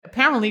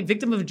apparently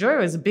Victim of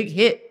Joy is a big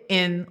hit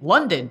in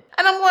London.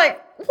 And I'm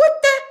like, what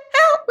the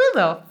hell? Where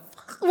the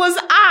fuck was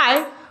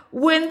I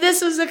when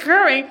this was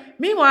occurring?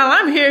 Meanwhile,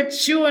 I'm here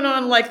chewing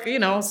on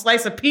a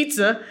slice of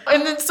pizza.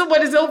 And then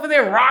somebody's over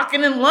there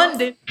rocking in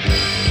London.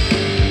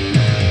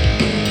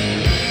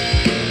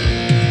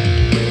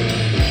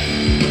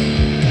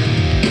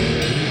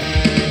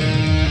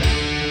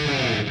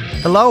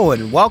 Hello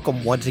and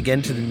welcome once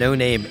again to the No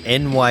Name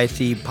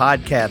NYC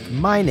podcast.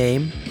 My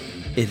name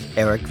is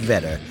Eric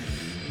Vetter,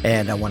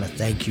 and I want to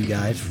thank you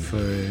guys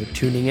for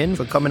tuning in,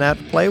 for coming out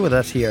to play with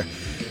us here.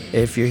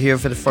 If you're here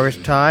for the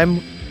first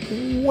time,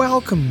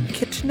 welcome.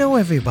 Get to know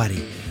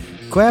everybody.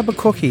 Grab a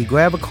cookie,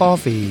 grab a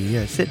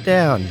coffee, sit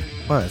down.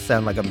 Well, it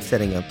sounds like I'm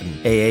setting up an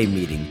AA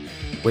meeting,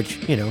 which,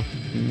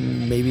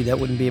 maybe that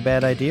wouldn't be a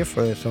bad idea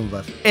for some of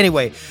us.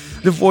 Anyway,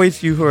 the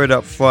voice you heard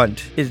up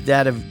front is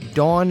that of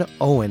Dawn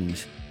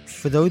Owens.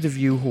 For those of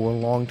you who are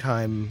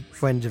longtime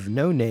friends of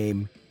No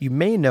Name, you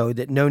may know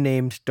that No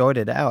Name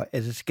started out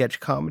as a sketch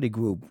comedy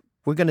group.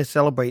 We're going to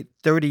celebrate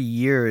 30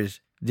 years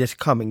this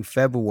coming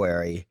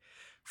February.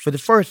 For the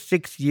first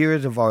 6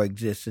 years of our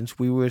existence,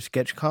 we were a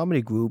sketch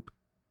comedy group,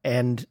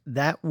 and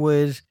that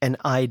was an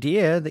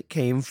idea that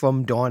came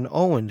from Dawn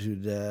Owens,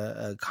 who's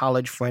a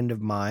college friend of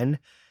mine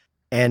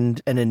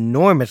and an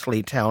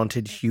enormously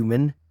talented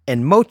human.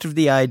 And most of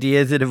the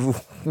ideas that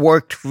have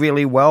worked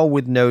really well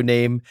with No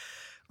Name,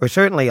 or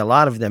certainly a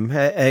lot of them,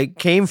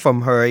 came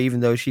from her,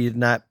 even though she had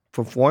not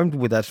performed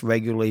with us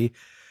regularly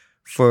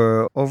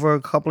for over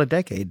a couple of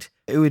decades.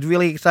 It was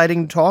really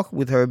exciting to talk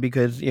with her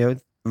because,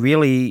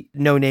 really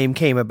No Name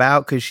came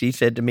about because she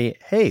said to me,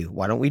 hey,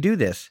 why don't we do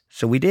this?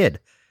 So we did.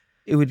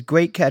 It was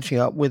great catching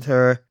up with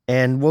her,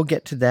 and we'll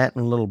get to that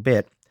in a little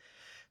bit.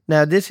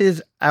 Now, this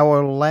is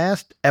our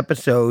last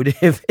episode,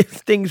 if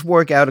things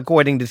work out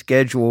according to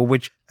schedule,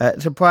 which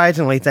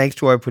surprisingly, thanks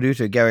to our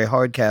producer, Gary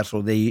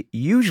Hardcastle, they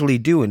usually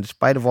do in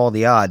spite of all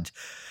the odds.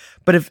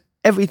 But if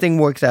everything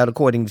works out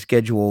according to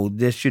schedule,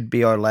 this should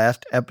be our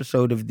last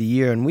episode of the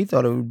year, and we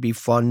thought it would be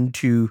fun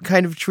to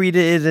kind of treat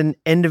it as an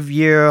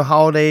end-of-year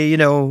holiday,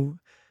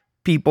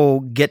 people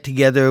get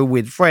together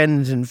with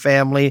friends and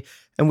family,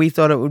 and we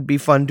thought it would be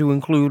fun to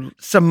include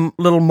some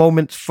little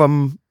moments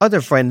from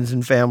other friends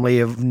and family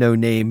of No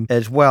Name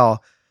as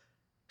well.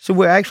 So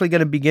we're actually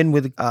going to begin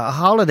with a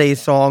holiday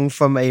song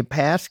from a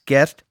past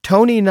guest,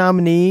 Tony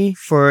nominee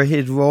for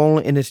his role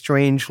in A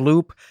Strange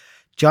Loop,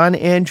 John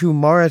Andrew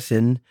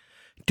Morrison,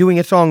 doing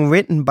a song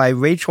written by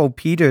Rachel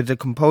Peters, a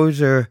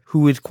composer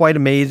who is quite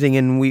amazing,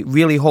 and we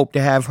really hope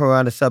to have her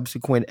on a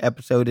subsequent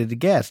episode as a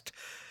guest.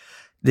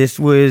 This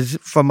was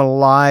from a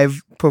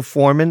live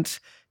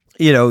performance.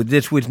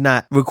 This was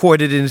not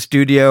recorded in a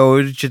studio.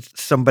 It was just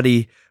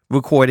somebody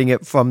recording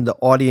it from the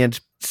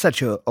audience.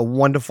 Such a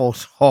wonderful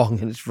song,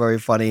 and it's very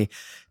funny.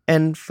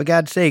 And for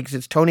God's sakes,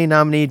 it's Tony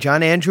nominee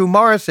John Andrew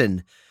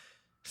Morrison.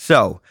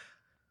 So,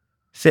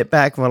 sit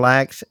back,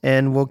 relax,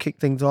 and we'll kick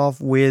things off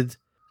with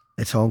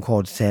a song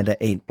called Santa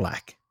Ain't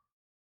Black.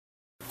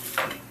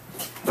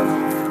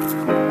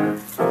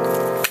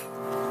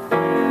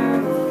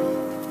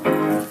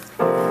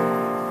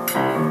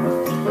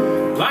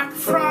 Black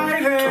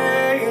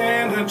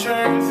Friday in a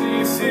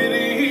Jersey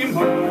City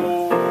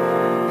mall.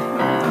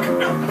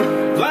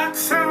 Black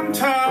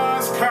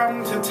Santas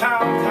come to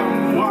town,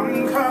 come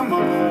one, come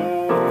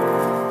all.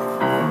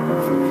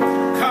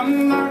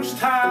 Come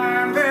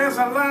lunchtime, there's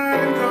a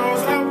line,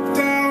 goes up,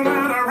 down,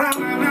 and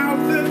around and out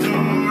the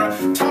door.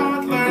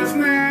 Toddlers,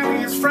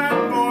 nannies, frat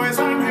boys,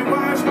 army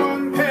wives,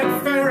 one pet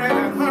ferret,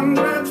 and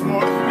hundreds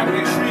more. And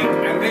they shriek,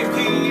 and they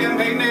pee, and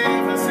they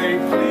never say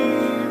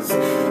please.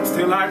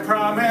 Still I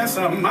promise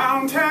a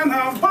mountain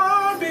of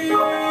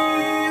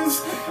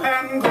Barbies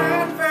and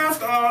Grand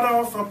Theft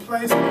Auto for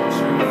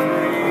PlayStation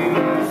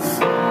 3s.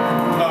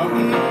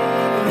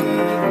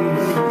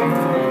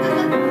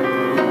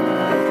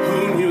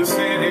 Who knew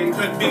sitting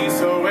could be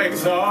so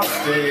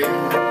exhausting?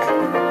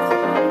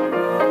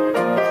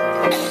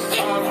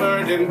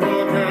 Covered in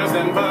boogers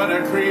and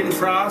buttercream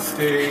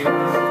frosting.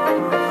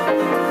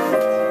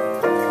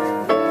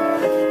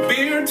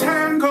 Beer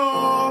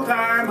tangled,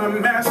 I'm a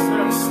mess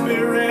of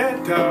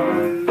spirit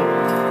gum.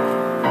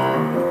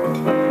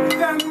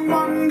 Then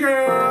one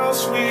girl,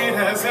 sweet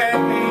as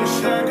any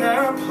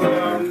sugar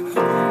plum.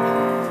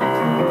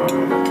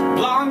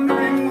 Blonde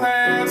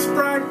ringlets,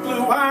 bright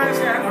blue eyes,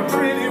 and a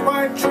pretty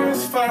white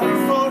dress for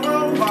her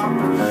photo op.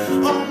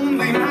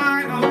 Only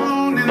 9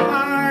 alone in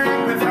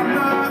line with her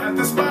ma at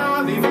the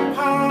spa, leaving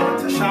pa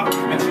to shop.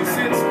 And she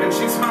sits and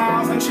she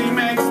smiles and she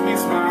makes me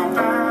smile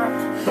back.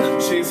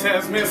 She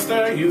says,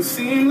 mister, you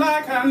seem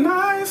like a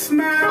nice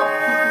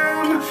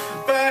man,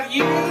 but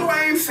you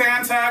ain't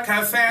Santa,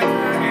 'cause Santa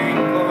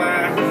ain't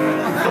black.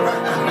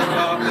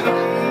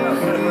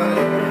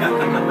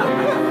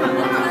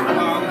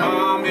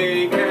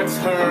 Mommy gets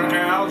her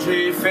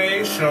algae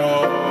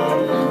facial.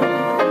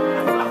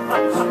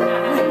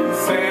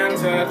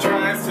 Santa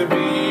tries to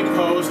be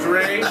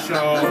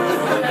post-racial.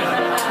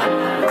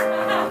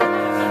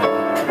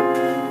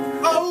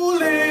 Oh,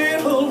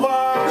 little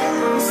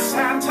one,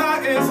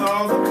 Santa is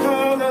all the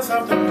colors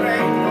of the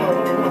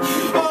rainbow.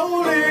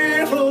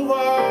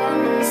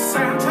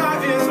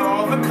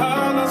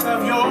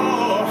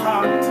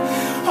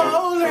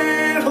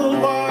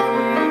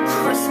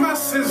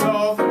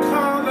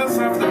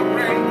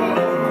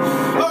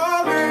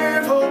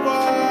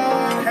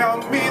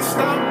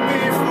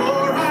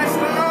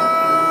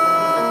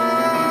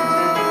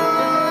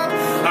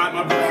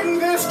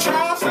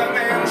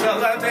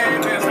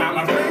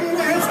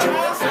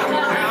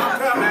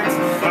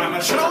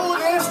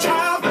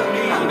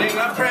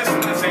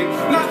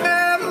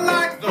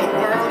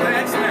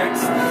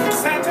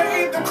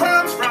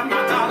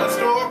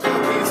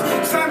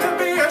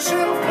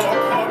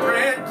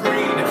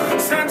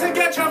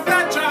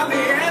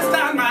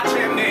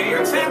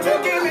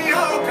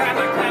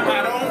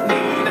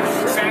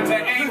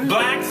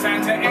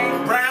 Santa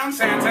ain't brown,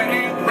 Santa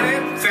ain't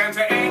red,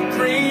 Santa ain't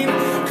green,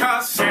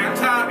 'cause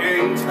Santa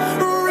ain't real.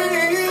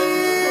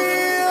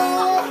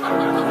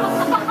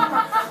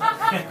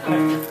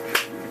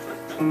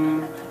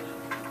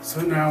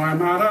 So now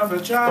I'm out of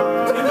a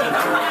job.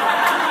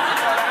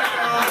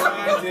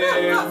 I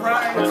did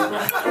right.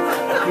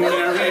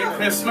 Merry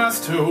Christmas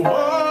to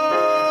all,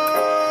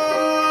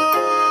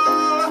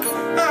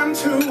 and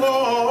to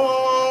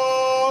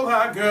all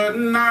a good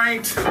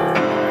night.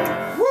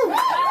 Woo!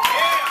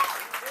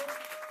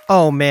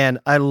 Oh man,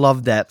 I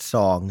love that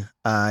song.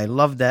 I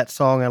love that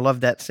song. I love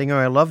that singer.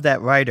 I love that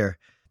writer.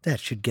 That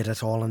should get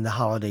us all in the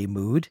holiday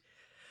mood.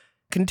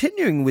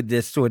 Continuing with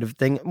this sort of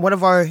thing, one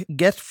of our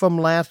guests from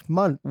last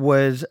month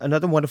was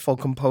another wonderful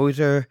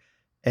composer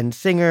and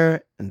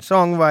singer and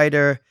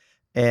songwriter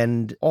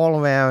and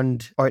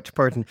all-around arts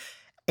person,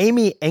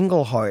 Amy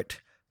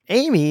Engelhart.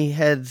 Amy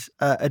has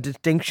a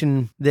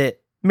distinction that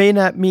may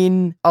not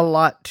mean a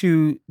lot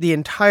to the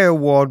entire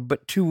world,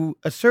 but to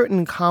a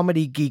certain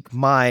comedy geek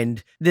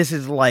mind, this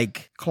is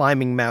like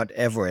climbing Mount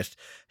Everest.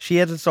 She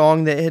has a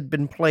song that had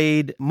been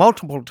played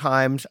multiple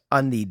times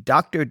on the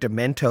Dr.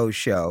 Demento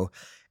show,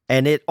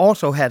 and it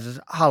also has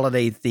a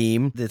holiday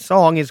theme. The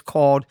song is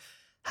called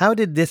How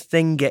Did This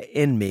Thing Get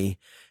In Me?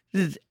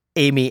 This is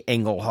Amy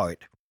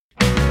Engelhart.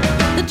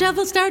 The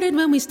trouble started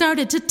when we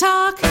started to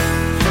talk.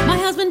 My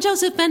husband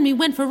Joseph and me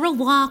went for a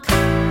walk.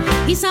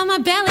 He saw my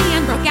belly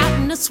and broke out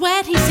in a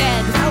sweat. He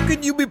said, "How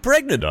can you be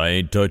pregnant? I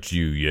ain't touched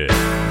you yet."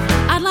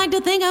 I'd like to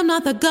think I'm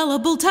not the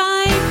gullible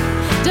type.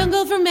 Don't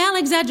go for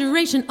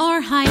mal-exaggeration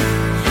or hype.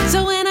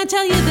 So when I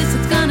tell you this,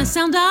 it's gonna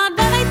sound odd,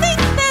 but I think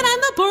that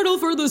I'm the portal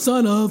for the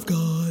Son of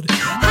God.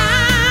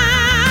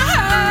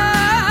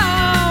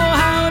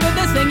 How did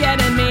this thing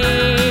get in me?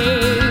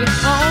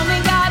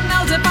 Only God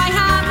knows if I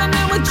haven't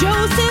been with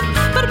Joseph,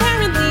 but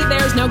apparently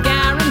there's no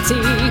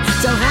guarantee.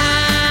 So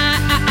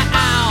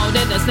how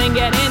did this thing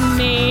get in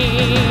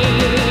me?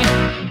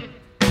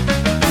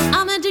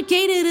 I'm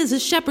educated as a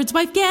shepherd's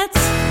wife gets.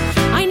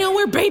 I know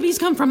where babies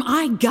come from,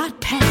 I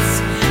got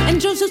pets. And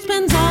Joseph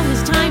spends all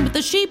his time with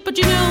the sheep, but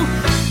you know,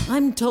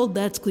 I'm told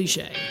that's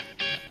cliche.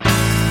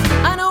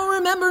 I don't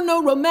remember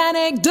no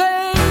romantic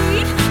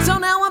date, so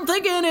now I'm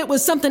thinking it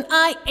was something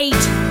I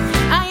ate.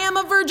 I am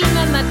a virgin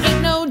and that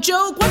ain't no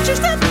joke. What's your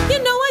step?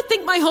 You know I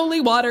think my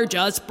holy water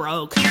just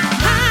broke. How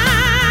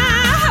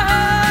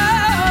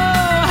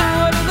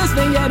did this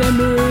thing get in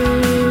me?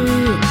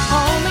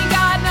 Only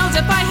God knows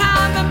if I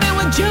haven't been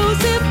with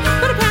Joseph,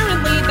 but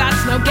apparently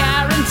that's no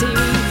guarantee.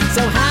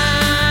 So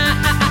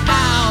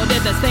how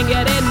did this thing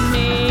get in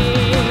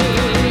me?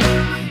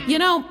 You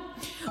know,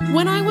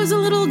 when I was a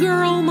little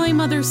girl, my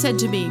mother said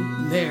to me,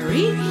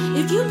 "Mary,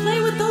 if you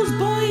play with those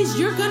boys,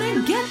 you're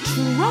gonna get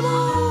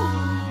trouble."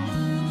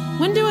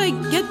 When do I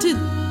get to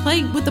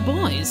play with the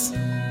boys?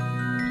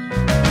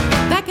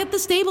 Back at the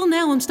stable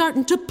now, I'm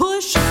starting to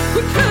push.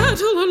 The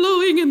cattle are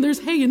lowing and there's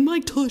hay in my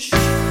tush.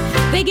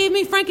 They gave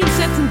me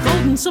frankincense and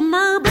golden some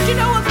myrrh, but you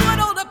know, if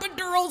whittled up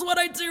endural's what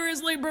I'd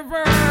seriously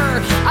prefer.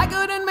 I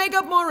couldn't make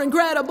up more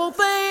incredible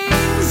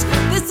things.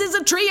 This is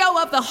a trio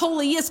of the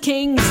holiest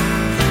kings,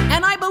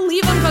 and I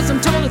believe them because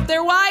I'm told that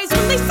they're wise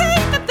when they say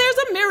that there's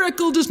a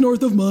miracle just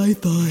north of my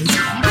thighs.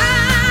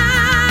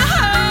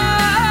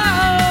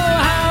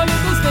 How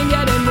did this thing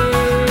get in me?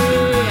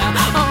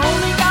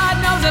 Only God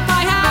knows if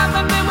I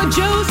haven't been with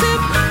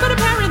Joseph, but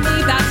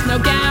apparently that's no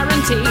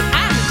guarantee.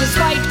 And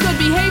despite good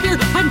behavior,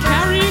 I'm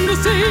carrying the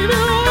Savior.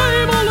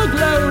 I'm all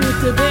aglow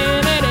with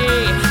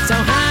divinity. So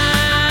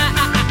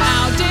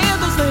how did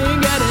this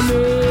thing get in me?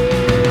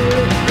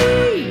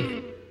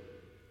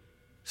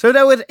 So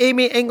that was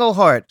Amy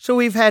Engelhart. So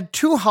we've had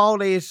 2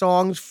 holiday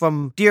songs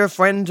from dear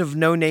friends of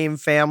No Name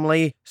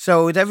family.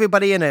 So is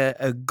everybody in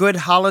a good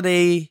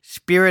holiday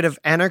spirit of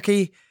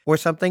anarchy or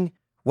something?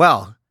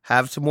 Well,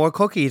 have some more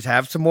cookies,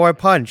 have some more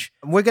punch.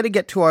 We're going to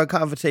get to our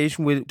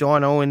conversation with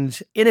Dawn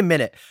Owens in a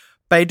minute.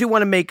 But I do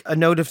want to make a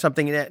note of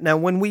something. Now,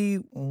 when we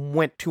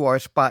went to our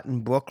spot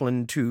in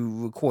Brooklyn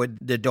to record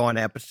the Dawn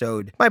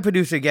episode, my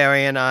producer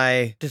Gary and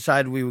I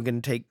decided we were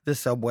going to take the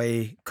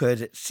subway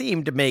because it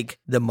seemed to make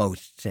the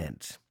most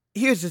sense.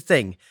 Here's the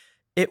thing.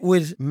 It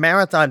was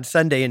Marathon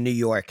Sunday in New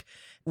York.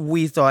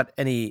 We thought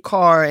any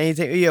car,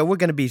 anything, we're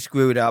going to be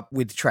screwed up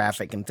with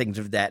traffic and things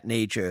of that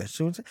nature.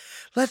 So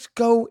let's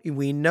go.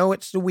 We know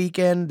it's the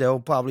weekend. There'll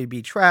probably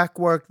be track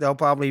work. There'll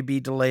probably be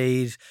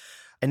delays.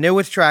 And there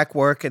was track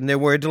work and there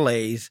were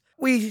delays.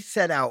 We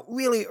set out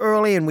really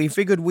early and we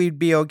figured we'd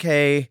be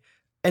okay.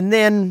 And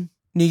then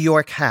New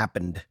York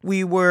happened.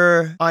 We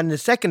were on the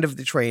second of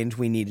the trains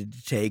we needed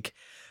to take.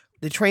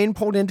 The train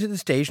pulled into the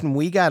station.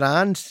 We got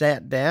on,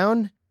 sat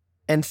down,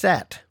 and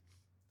sat.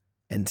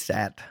 And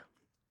sat.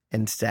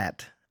 And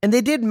sat. And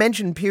they did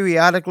mention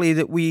periodically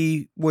that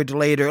we were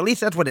delayed, or at least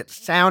that's what it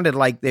sounded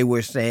like they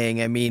were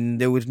saying. I mean,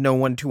 there was no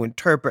one to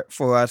interpret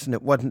for us, and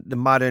it wasn't the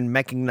modern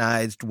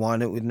mechanized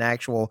one. It was an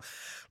actual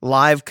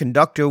live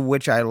conductor,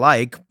 which I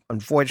like.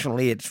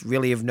 Unfortunately, it's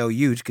really of no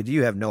use because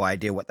you have no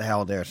idea what the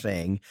hell they're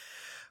saying.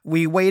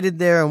 We waited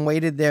there,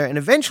 and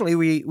eventually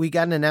we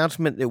got an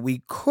announcement that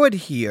we could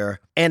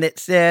hear, and it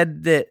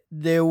said that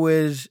there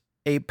was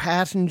a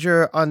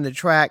passenger on the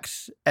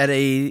tracks at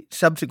a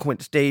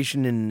subsequent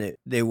station, and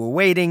they were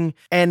waiting,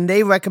 and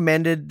they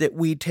recommended that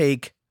we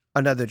take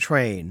another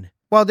train.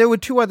 Well, there were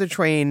 2 other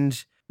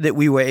trains that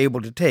we were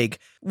able to take.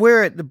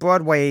 We're at the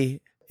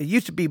Broadway. It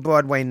used to be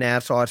Broadway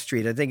Nassau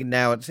Street. I think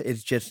now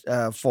it's just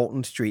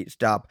Fulton Street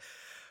stop.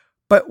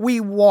 But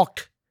we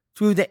walked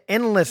through the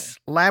endless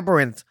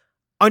labyrinth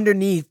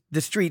underneath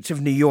the streets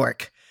of New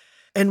York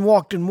and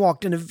walked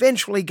and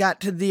eventually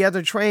got to the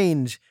other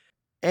trains.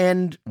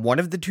 And one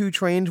of the 2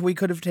 trains we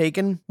could have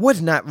taken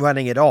was not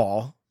running at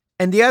all.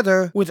 And the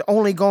other was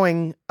only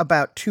going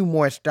about 2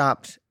 more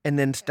stops and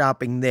then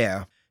stopping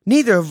there.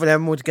 Neither of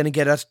them was going to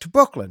get us to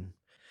Brooklyn.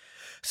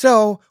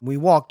 So we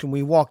walked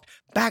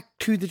back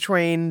to the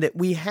train that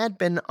we had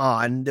been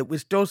on that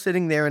was still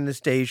sitting there in the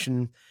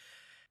station.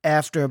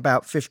 After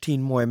about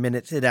 15 more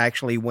minutes, it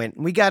actually went.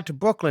 We got to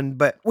Brooklyn,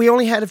 but we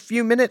only had a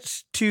few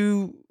minutes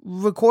to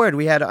record.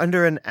 We had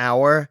under an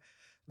hour.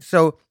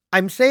 So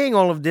I'm saying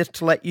all of this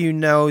to let you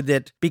know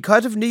that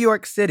because of New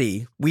York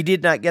City, we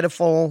did not get a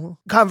full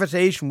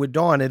conversation with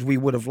Dawn as we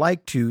would have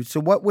liked to.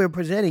 So what we're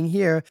presenting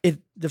here is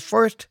the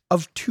first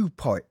of 2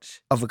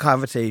 parts of a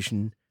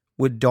conversation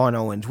with Dawn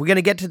Owens. We're going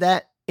to get to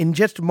that in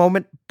just a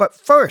moment. But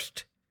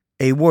first,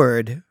 a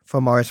word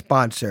from our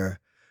sponsor.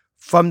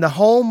 From the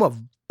home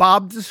of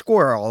Bob the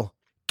Squirrel,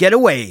 get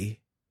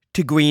away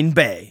to Green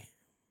Bay.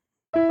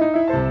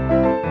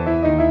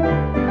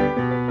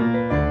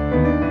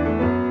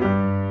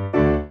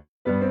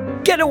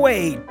 Get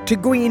away to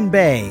Green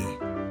Bay.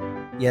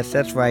 Yes,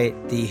 that's right.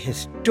 The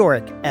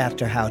historic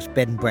Astor House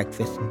Bed and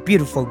Breakfast in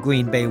beautiful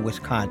Green Bay,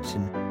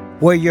 Wisconsin,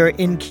 where your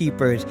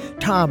innkeepers,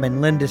 Tom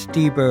and Linda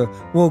Stieber,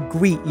 will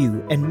greet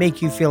you and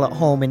make you feel at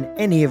home in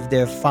any of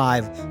their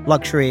 5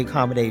 luxury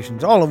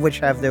accommodations, all of which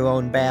have their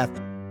own bath,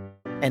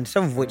 and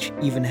some of which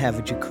even have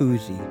a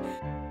jacuzzi.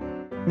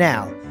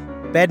 Now,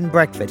 bed and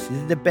breakfast. This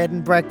is the bed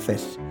and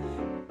breakfast.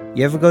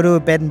 You ever go to a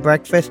bed and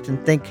breakfast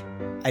and think,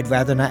 I'd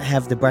rather not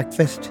have the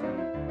breakfast?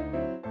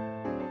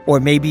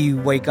 Or maybe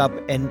you wake up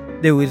and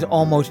there was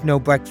almost no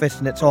breakfast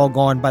and it's all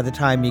gone by the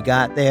time you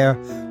got there.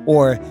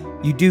 Or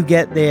you do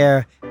get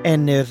there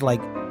and there's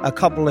like a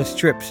couple of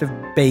strips of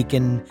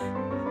bacon,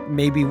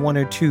 maybe 1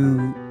 or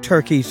 2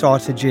 turkey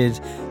sausages,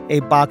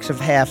 a box of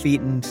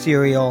half-eaten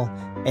cereal,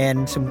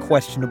 and some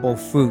questionable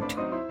fruit.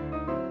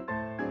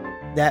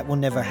 That will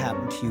never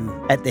happen to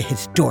you at the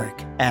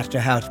historic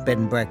Astor House Bed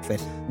and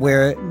Breakfast,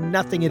 where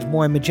nothing is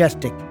more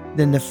majestic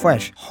than the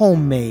fresh,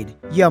 homemade,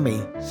 yummy,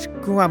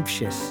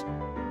 scrumptious.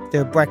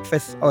 Their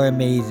breakfasts are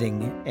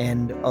amazing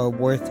and are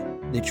worth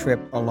the trip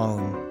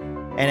alone.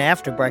 And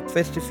after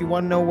breakfast, if you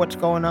want to know what's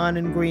going on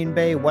in Green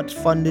Bay, what's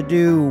fun to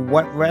do,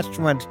 what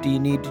restaurants do you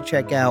need to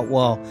check out,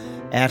 well,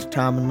 ask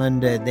Tom and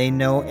Linda. They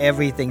know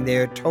everything.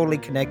 They're totally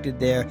connected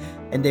there,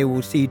 and they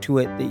will see to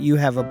it that you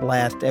have a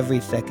blast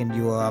every second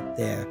you are up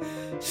there.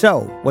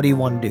 So, what do you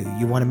want to do?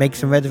 You want to make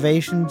some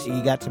reservations?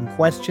 You got some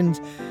questions?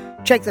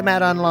 Check them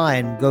out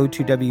online. Go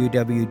to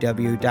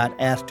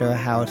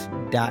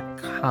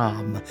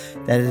www.astorhouse.com.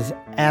 That is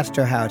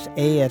Astor House,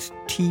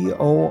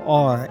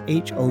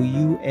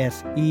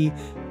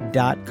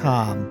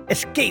 ASTORHOUSE.com.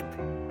 Escape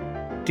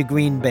to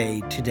Green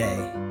Bay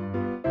today.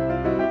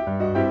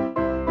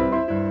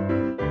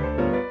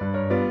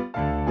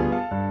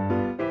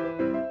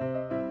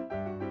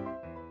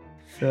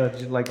 So it's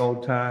just like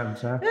old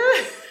times, huh?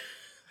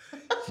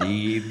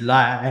 Seems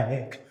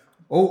like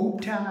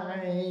old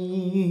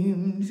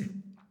times.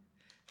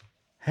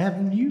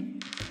 Haven't you?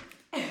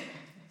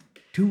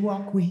 To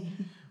walk with.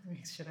 I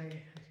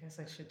guess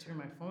I should turn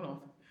my phone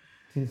off.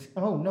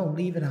 Oh, no,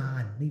 leave it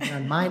on. Leave it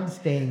on. Mine's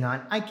staying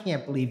on. I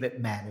can't believe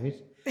it matters.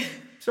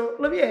 So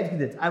let me ask you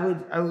this.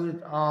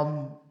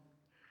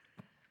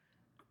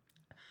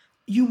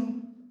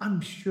 I'm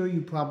sure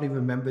you probably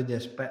remember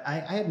this, but I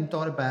hadn't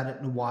thought about it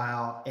in a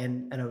while,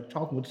 and I was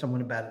talking with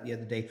someone about it the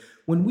other day.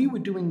 When we were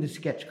doing the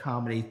sketch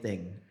comedy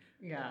thing,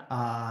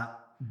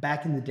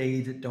 back in the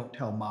days at Don't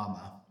Tell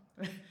Mama,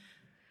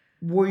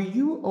 were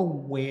you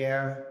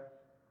aware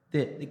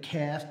that the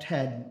cast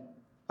had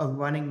a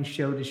running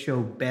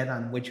show-to-show bet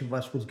on which of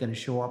us was going to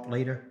show up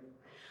later?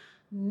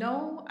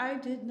 No, I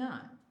did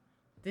not.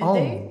 Did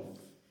they?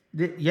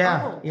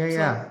 Yeah.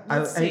 So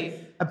let's see.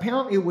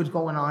 Apparently it was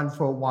going on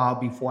for a while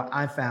before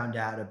I found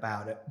out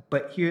about it.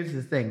 But here's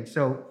the thing.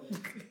 So,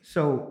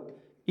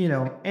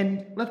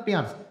 and let's be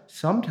honest,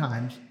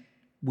 sometimes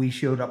we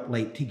showed up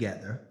late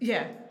together.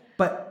 Yeah.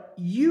 But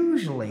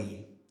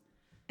usually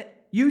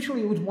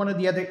it was one or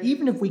the other.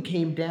 Even if we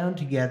came down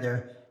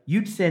together,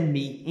 you'd send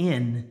me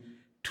in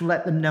to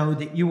let them know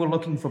that you were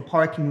looking for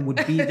parking and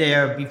would be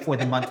there before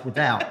the month was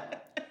out.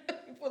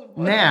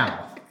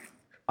 Now,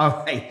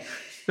 all right.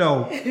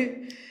 So,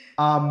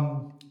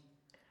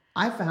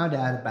 I found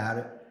out about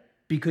it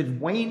because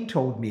Wayne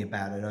told me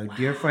about it. Our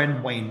dear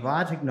friend Wayne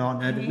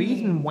Rosignol. Now, the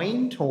reason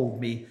Wayne told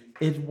me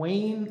is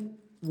Wayne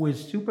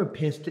was super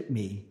pissed at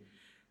me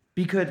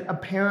because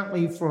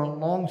apparently for a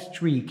long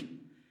streak,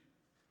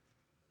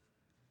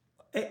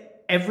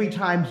 every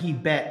time he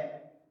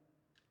bet,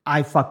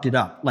 I fucked it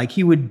up. Like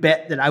he would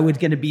bet that I was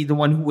going to be the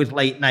one who was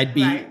late and I'd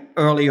be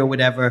early or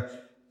whatever.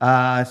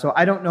 So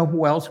I don't know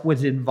who else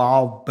was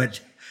involved,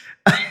 but...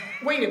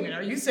 Wait a minute.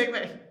 Are you saying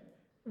that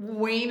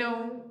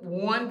Wayno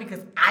won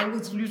because I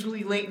was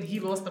usually late and he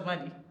lost the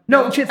money?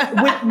 No, his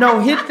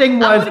thing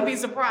was... I wouldn't be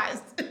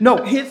surprised.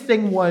 No, his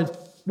thing was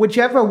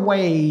whichever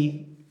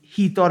way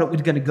he thought it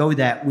was going to go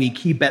that week,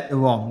 he bet the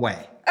wrong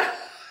way.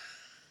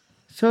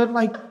 So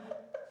like,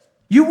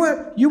 you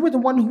were the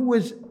one who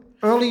was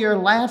earlier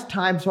last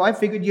time, so I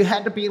figured you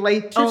had to be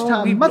late this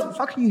time.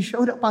 Motherfucker, you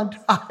showed up on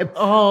time.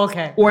 Oh,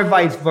 okay. Or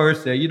vice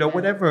versa,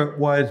 whatever it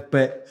was.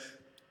 But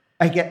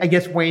I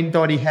guess Wayne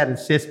thought he had a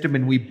system,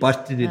 and we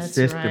busted his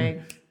system. That's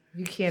right.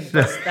 You can't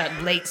bust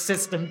that late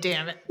system,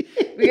 damn it.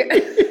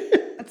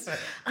 That's right.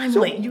 I'm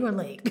late. You are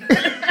late.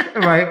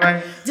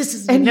 Right. This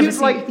is And never he's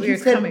like, seen he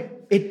said, coming.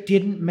 it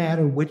didn't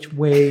matter which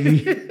way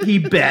he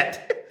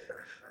bet.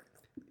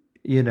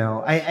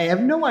 I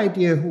have no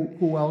idea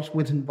who else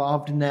was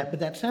involved in that,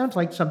 but that sounds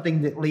like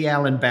something that Lee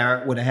Allen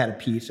Barrett would have had a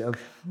piece of.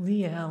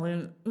 Lee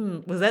Allen,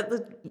 was that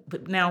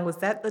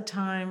the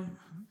time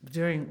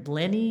during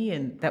Lenny,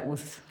 and that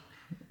was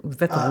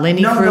that the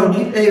Lenny crew? No,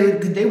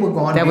 they were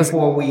gone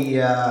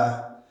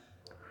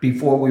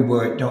before we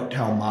were at Don't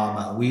Tell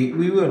Mama.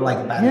 We were like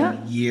about a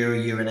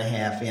year and a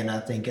half in, I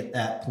think, at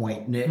that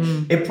point.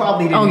 And it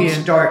probably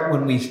didn't start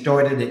when we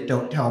started at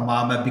Don't Tell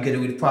Mama, because it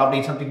was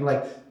probably something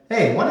like,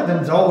 hey, one of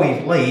them's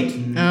always late.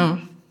 And I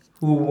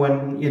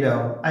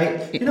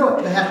have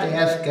to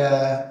ask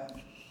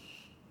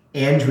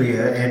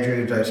Andrea.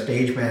 Andrea was our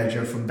stage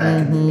manager from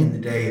back in the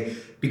day,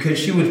 because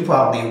she was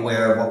probably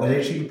aware of what was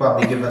it. She could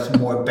probably give us a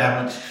more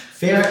fair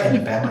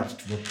and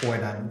balanced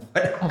report on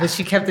what. But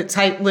she kept it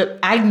tight-lipped.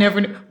 I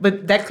never knew.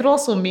 But that could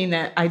also mean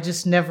that I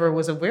just never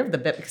was aware of the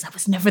bet, because I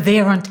was never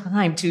there on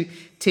time to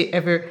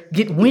ever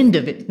get wind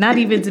of it. Not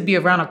even to be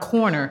around a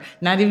corner.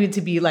 Not even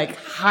to be like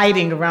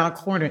hiding around a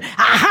corner.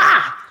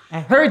 Aha!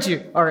 I heard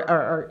you.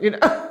 Or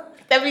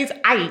that means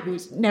I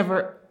was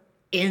never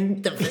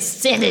in the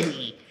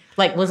vicinity.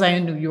 Like, was I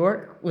in New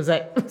York? Was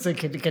I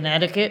in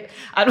Connecticut?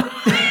 I don't.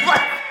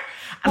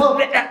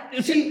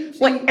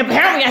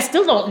 Apparently I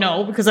still don't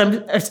know, because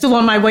I'm still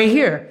on my way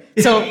here.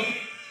 So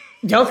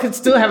y'all could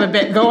still have a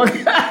bet going.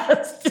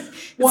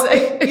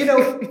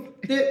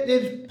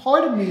 There's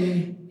part of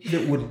me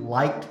that would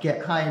like to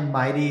get high and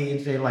mighty and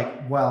say,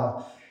 like,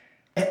 well,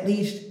 at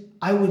least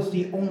I was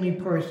the only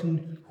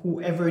person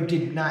who ever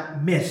did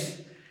not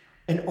miss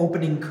an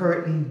opening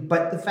curtain.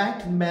 But the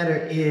fact of the matter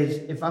is,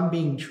 if I'm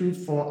being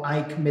truthful,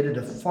 I committed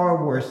a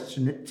far worse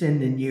sin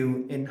than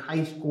you. In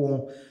high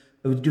school,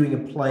 I was doing a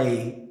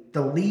play,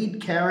 the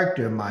lead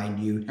character, mind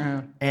you,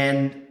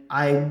 and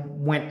I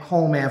went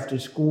home after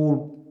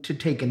school to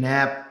take a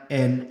nap,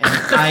 and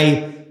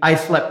I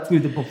slept through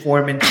the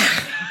performance,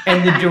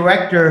 and the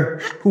director,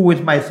 who was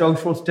my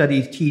social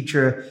studies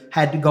teacher,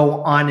 had to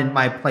go on in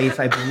my place,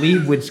 I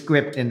believe, with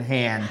script in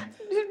hand.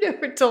 You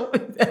never told me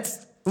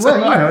that.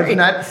 Well, it's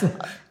not.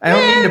 I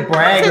don't mean to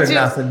brag or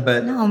nothing,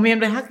 but no, man.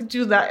 But how could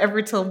you not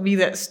ever tell me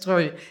that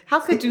story? How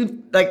could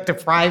you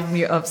deprive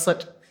me of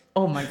such?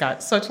 Oh my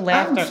God, such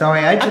laughter! I'm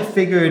sorry. I just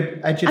figured.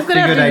 I I'm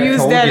gonna have to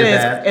use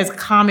that as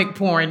comic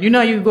porn. You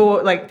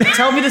go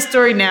tell me the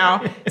story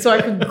now, so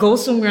I could go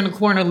somewhere in the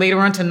corner later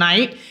on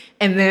tonight,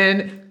 and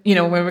then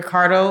when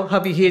Ricardo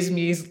hubby hears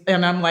me,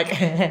 and I'm like,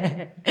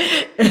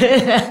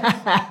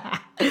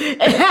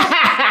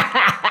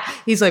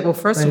 he's like, well,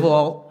 first of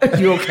all,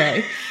 you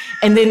okay?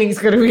 And then he's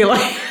gonna be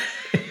like,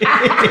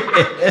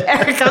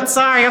 Eric, I'm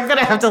sorry. I'm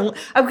gonna have to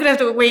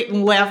wait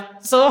and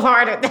laugh so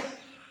hard at that.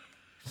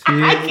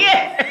 I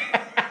can't.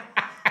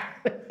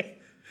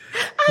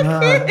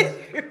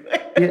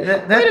 Wait a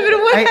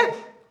minute,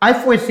 I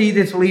foresee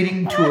this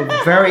leading to a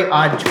very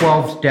odd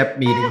 12-step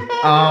meeting. Wait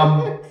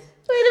a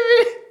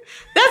minute.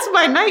 That's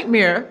my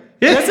nightmare.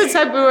 That's the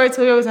type of way I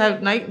told you I always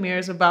have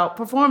nightmares about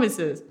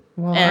performances.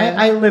 Well,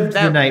 I lived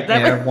the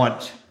nightmare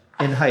once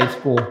in high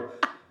school.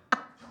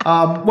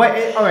 All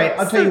right,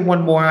 I'll tell you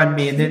one more on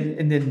me, and then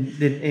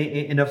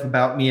enough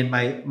about me and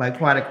my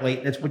chronic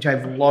lateness, which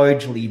I've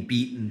largely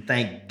beaten,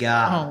 thank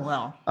God. Oh,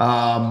 well.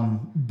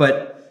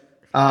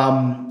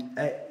 I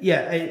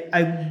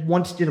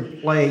once did a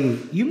play.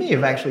 You may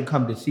have actually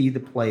come to see the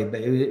play,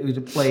 but it was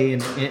a play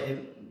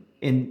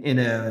in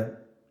a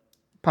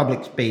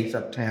public space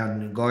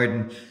uptown in a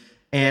garden,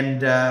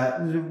 and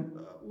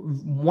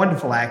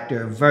wonderful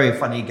actor, very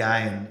funny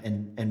guy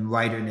and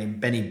writer named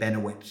Benny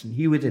Benowitz, and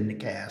he was in the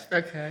cast.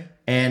 Okay.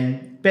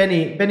 And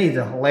Benny's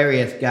a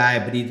hilarious guy,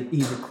 but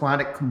he's a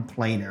chronic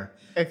complainer.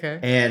 Okay.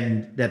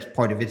 And that's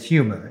part of his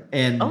humor.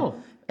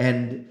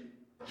 And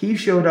he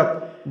showed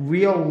up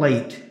real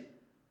late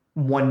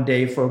one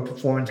day for a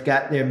performance,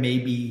 got there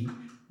maybe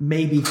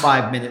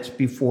 5 minutes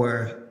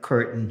before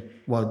curtain.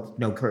 Well,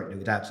 no curtain, it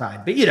was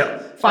outside. But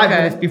 5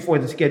 minutes before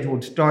the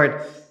scheduled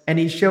start. And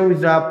he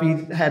shows up, he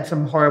had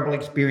some horrible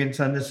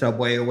experience on the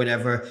subway or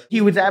whatever. He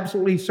was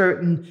absolutely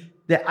certain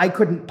that I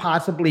couldn't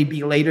possibly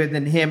be later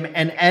than him.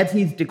 And as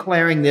he's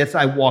declaring this,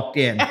 I walked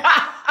in.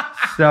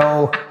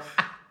 So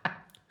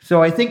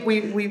So I think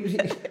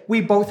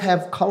we both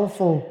have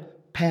colorful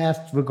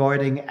pasts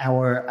regarding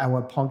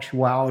our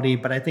punctuality,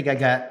 but I think I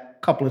got a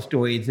couple of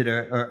stories that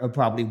are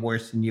probably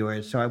worse than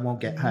yours, so I won't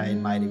get high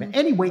and mighty.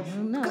 Anyway,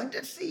 good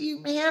to see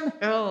you, man.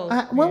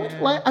 I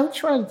was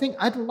trying to think.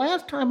 The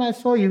last time I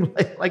saw you,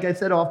 like I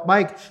said off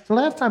mic, the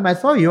last time I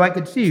saw you, I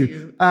could see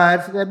you.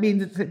 So that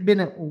means it's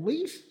been at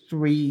least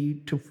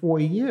 3 to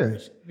 4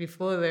 years.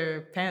 Before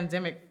the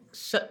pandemic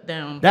shut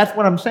down. That's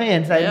what I'm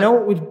saying. So I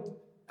know it was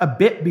a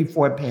bit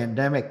before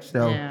pandemic,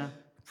 so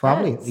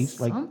probably That's at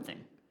least like something.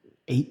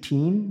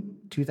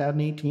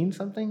 2018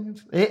 something.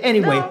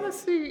 Anyway, No,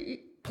 let's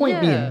see.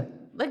 Point being,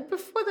 like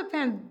before the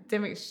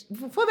pandemic,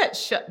 before that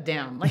shut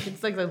down, like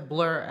it's like a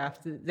blur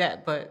after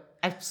that. But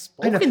I've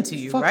spoken to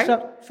you, right?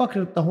 Fucked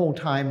up the whole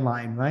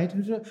timeline, right?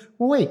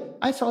 Well, wait,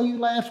 I saw you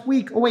last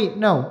week. Oh, wait,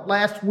 no,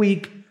 last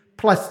week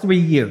plus 3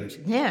 years.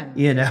 Yeah,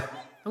 You know,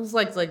 it was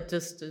like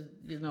just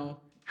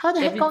how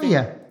the heck are you?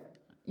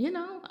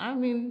 I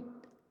mean,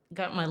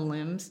 got my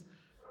limbs,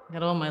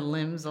 got all my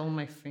limbs, all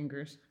my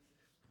fingers.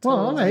 Well,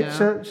 all right.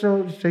 Yeah.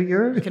 So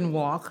you're. I can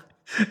walk.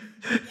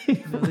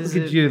 Look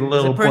at you,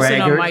 little there's a person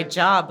braggart. on my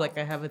job, like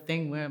I have a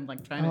thing where I'm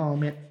like trying to. Oh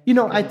man,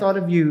 I thought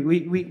of you.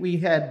 We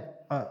had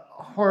a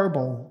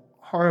horrible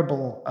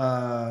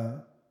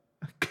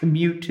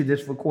commute to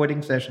this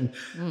recording session,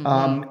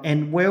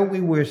 and where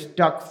we were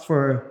stuck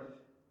for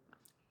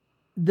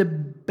the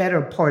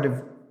better part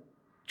of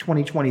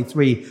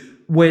 2023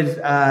 was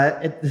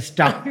at the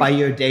stop by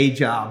your day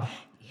job.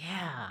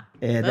 Yeah.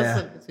 At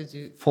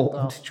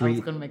Fulton Street. I was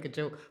going to make a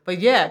joke. But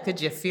yeah,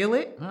 could you feel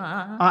it?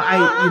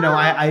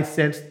 I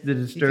sensed the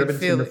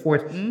disturbance in the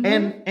force. Mm-hmm.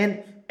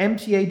 And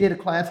MTA did a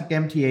classic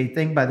MTA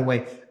thing, by the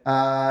way.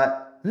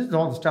 This is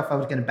all the stuff I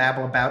was going to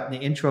babble about in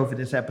the intro for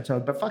this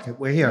episode, but fuck it,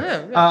 we're here.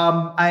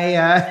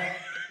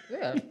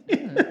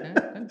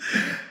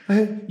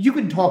 You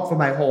can talk for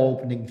my whole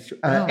opening.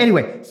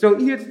 Anyway, so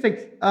here's the thing.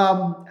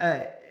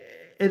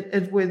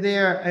 As we're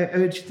there, I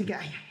was just thinking,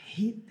 I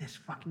hate this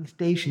fucking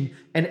station.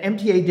 And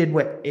MTA did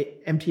what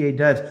MTA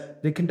does.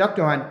 The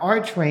conductor on our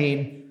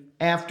train,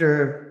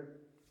 after,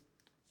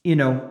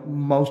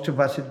 most of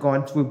us had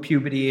gone through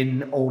puberty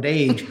and old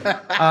age,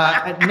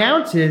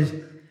 announces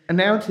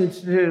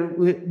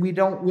we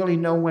don't really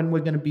know when we're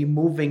going to be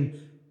moving.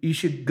 You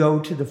should go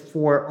to the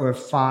 4 or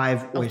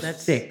 5 or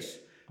 6.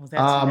 Oh,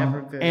 that's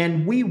never good.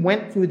 And we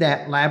went through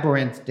that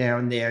labyrinth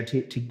down there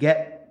to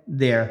get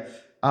there.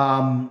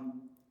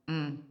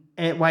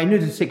 And I knew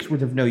the 6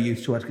 was of no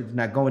use to us because it's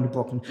not going to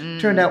Brooklyn.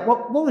 Turned out,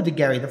 what was it,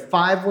 Gary? The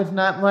 5 was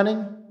not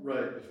running?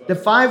 Right. The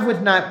 5 was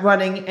not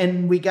running,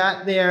 and we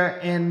got there,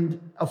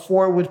 and a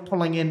 4 was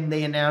pulling in.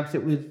 They announced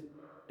there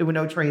were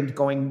no trains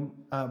going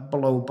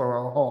below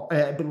Borough Hall,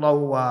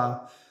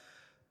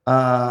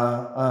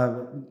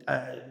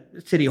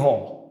 City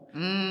Hall. So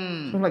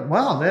I'm like,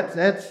 wow,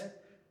 that's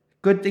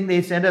good thing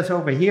they sent us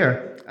over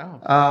here.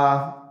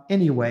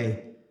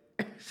 Anyway,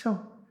 so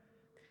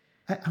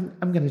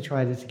I'm going to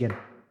try this again.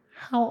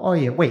 How are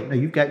you? Wait, no,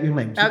 you've got your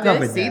limbs. You Okay,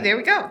 covered see, that. there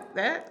we go.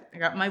 I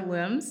got my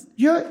limbs.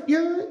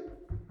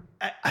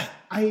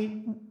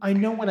 I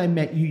know when I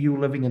met you, you were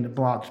living in the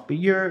Bronx, but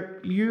you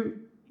were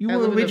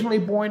originally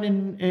born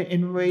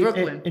in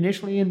Brooklyn.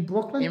 Initially in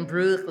Brooklyn? In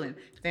Brooklyn.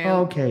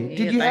 Okay.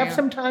 Did you have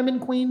some time in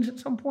Queens at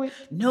some point?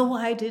 No,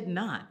 I did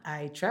not.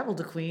 I traveled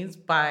to Queens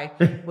by,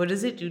 what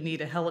is it? You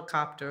need a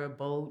helicopter, a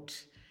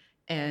boat,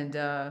 and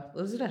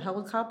was it a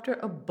helicopter,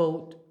 a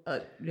boat?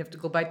 You have to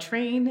go by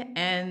train,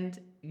 and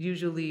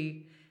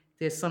usually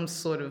there's some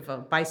sort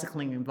of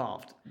bicycling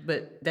involved.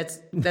 But that's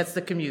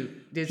the commute.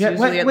 There's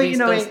usually at least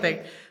those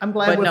things. I'm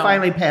glad we're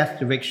finally past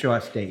the rickshaw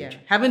stage. Yeah.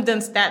 Haven't done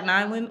Staten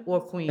Island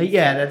or Queens.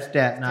 Yeah, that's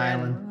Staten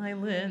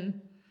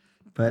Island.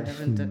 But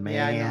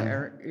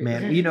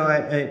man,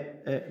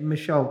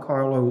 Michelle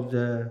Carlo's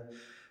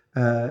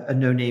a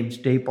no-name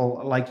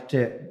staple likes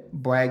to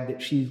brag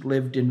that she's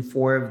lived in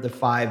 4 of the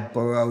 5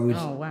 boroughs.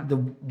 Oh, wow. The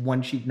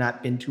one she's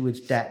not been to is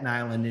Staten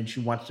Island, and she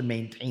wants to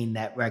maintain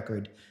that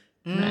record.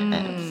 And I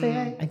have to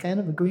say, I kind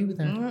of agree with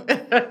her.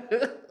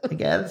 I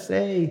gotta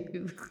say.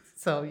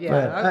 So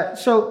yeah.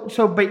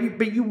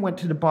 But you went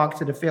to the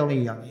Bronx at a fairly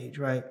young age,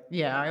 right?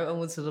 Yeah, I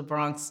went to the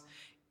Bronx.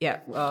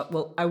 Yeah.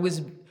 Well, I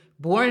was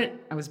born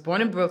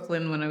in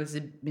Brooklyn when I was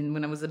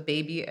a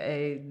baby.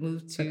 I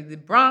moved to the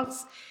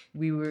Bronx.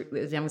 I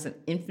was an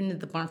infant in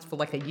the Bronx for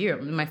like a year.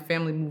 My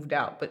family moved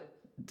out. But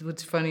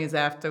what's funny is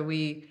after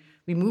we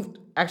moved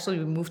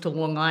to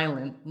Long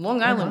Island.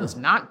 Long Island was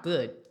not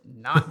good,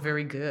 not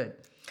very good.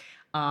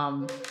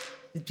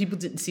 People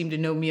didn't seem to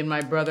know me and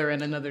my brother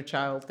and another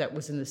child that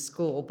was in the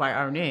school by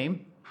our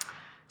name.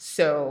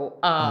 So,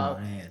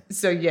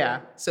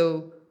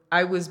 so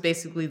I was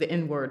basically the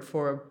N-word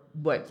for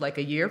like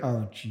a year.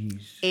 Oh,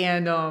 jeez.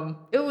 And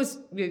it was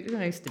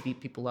nice to beat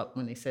people up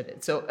when they said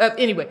it. So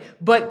anyway,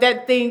 but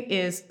that thing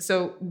is,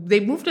 so they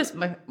moved us.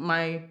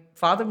 My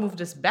father moved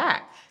us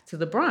back to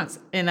the Bronx,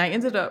 and I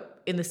ended up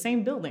in the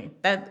same building.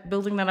 That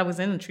building that I was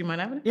in Tremont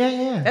Avenue.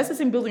 Yeah. That's the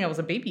same building I was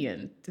a baby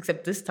in,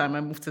 except this time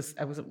I was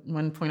at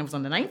one point I was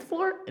on the 9th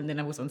floor, and then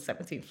I was on the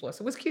 17th floor.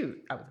 So it was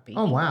cute. I was a baby.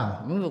 Oh,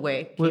 wow. Moved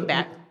away, came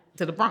back.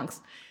 to the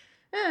Bronx.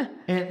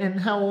 And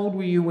how old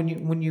were you when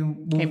you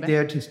moved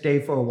there to stay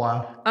for a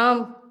while?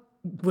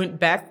 Went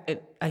back.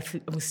 I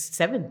was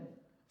 7.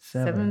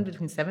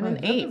 Between 7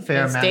 and 8. A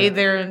fair and amount. stayed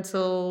there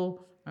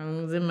until I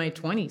was in my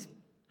 20s.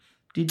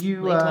 Did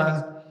you, Late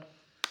 20s.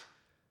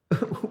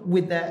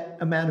 with that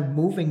amount of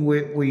moving,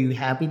 were you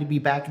happy to be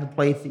back in the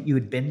place that you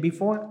had been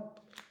before?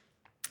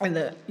 And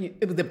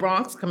the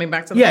Bronx, coming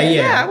back to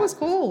Yeah. it was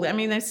cool. I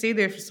mean, I stayed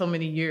there for so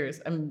many years.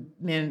 I'm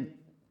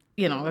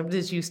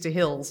just used to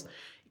hills.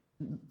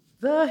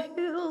 The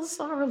hills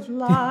are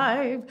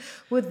alive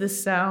with the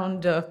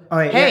sound of. All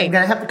right, hey, I'm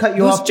gonna have to cut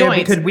you loose off there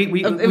joints. because we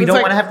It don't was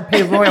want like- to have to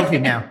pay royalty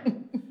now.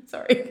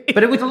 Sorry,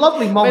 But it was a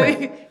lovely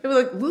moment. it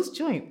was like loose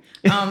joint.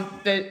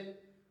 The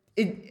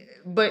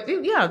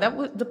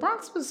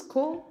Bronx was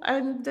cool,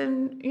 and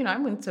then I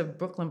went to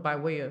Brooklyn by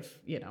way of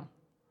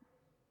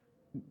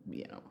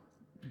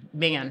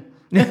man,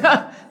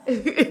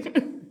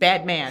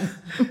 bad man,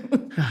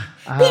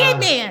 bad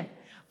man.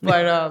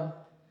 But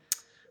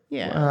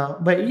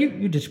But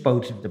you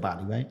disposed of the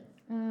body, right?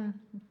 I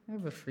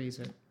have a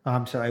freezer. Oh,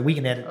 I'm sorry, we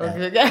can edit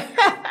that. Okay.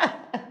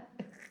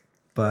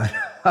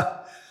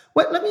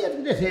 But let me ask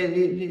you this: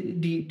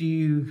 do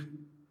you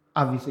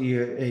obviously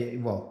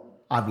you're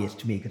obvious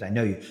to me because I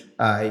know you.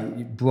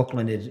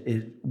 Brooklyn is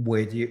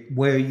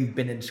where you've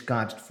been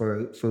ensconced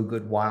for a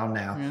good while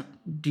now. Yeah.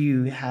 Do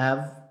you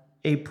have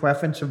a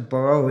preference of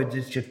borough, or is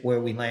this just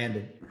where we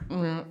landed?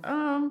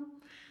 I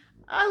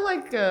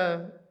like.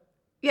 I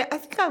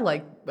think I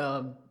like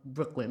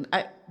Brooklyn.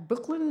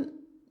 Brooklyn.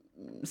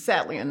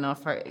 Sadly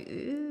enough,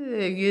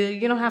 you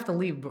don't have to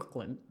leave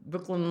Brooklyn.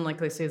 Brooklyn, like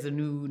they say, is a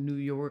new New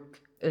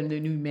York, the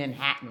new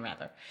Manhattan,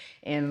 rather.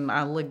 And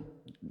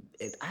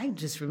I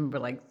just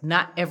remember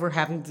not ever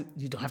having to.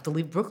 You don't have to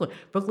leave Brooklyn.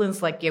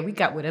 Brooklyn's like, we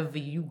got whatever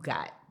you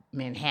got,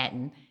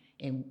 Manhattan,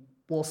 and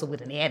also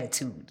with an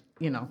attitude,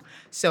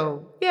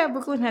 So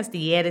Brooklyn has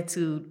the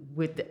attitude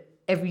with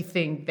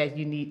everything that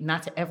you need,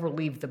 not to ever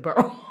leave the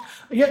borough.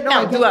 Yeah, no, Now,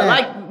 I get do I that.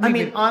 like I mean,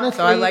 leaving- honestly,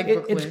 so I like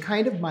it's Brooklyn.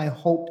 kind of my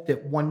hope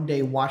that one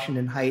day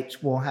Washington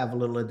Heights will have a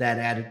little of that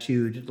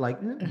attitude. It's like,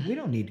 we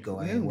don't need to go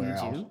anywhere need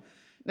else. you.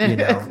 You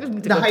know, We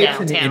need to the go Heights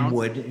and the downtown.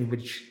 Inwood,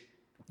 which,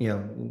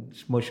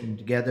 smush them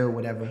together or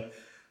whatever.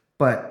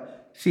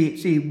 But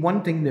see,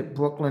 one thing that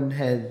Brooklyn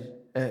has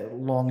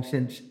long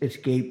since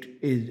escaped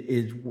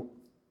is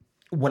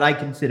what I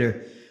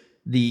consider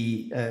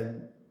the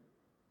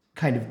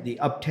kind of the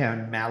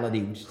uptown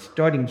malady, which is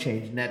starting to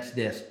change, and that's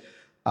this.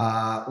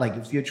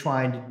 If you're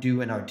trying to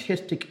do an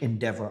artistic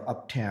endeavor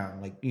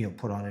uptown,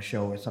 put on a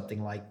show or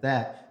something like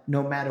that,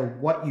 no matter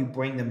what you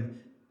bring them,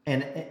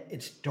 and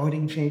it's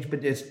starting to change,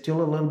 but there's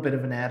still a little bit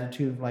of an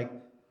attitude of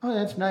oh,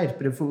 that's nice,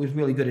 but if it was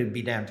really good, it'd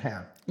be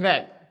downtown.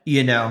 Right.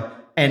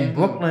 And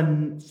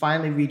Brooklyn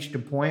finally reached a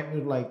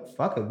point where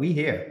fuck it, we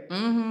here.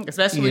 Mm-hmm.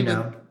 Especially You with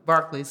know.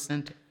 Barclays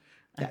Center.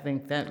 I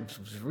think that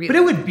was really. But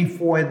it was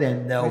before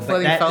then, though. Before But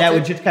they that felt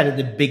was it? just kind of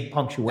the big That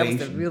punctuation.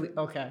 was the really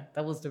okay.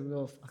 That was the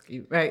real fuck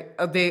you, right?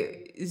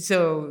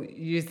 So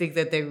you think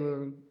that they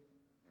were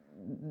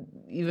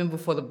even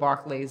before the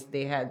Barclays,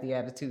 they had the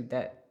attitude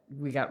that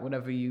we got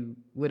whatever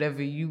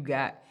you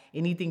got,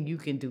 anything you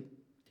can do.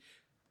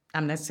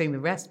 I'm not saying the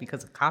rest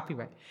because of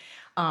copyright.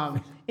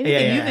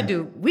 Anything you can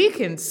do, we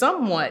can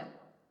somewhat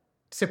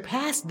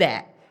surpass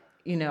that.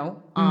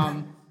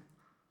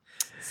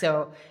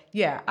 So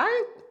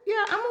I'm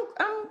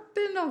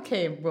been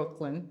okay in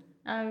Brooklyn.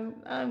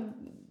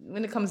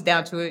 When it comes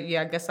down to it,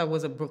 I guess I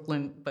was a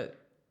Brooklyn, but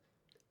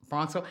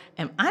Bronx.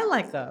 And I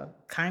like a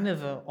kind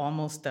of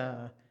almost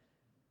a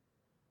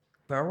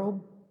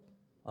borough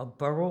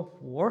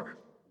war,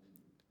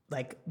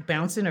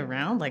 bouncing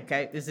around.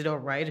 Is it all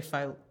right if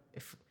I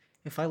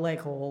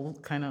all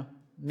kind of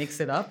mix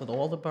it up with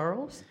all the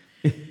boroughs?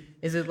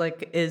 Is it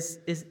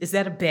is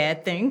that a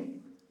bad thing?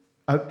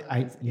 I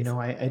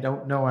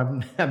don't know.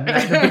 I'm not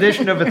in a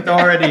position of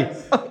authority.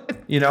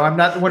 I'm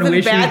not the one who Is it a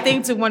issues. bad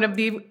thing to want to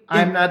be?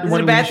 I'm not the is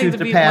one it a who bad thing issues to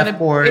the be wanna-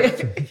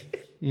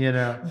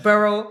 passport.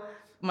 Borough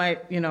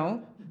might,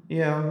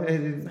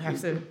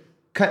 Have to.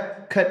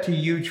 cut to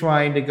you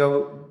trying to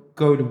go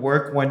to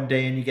work one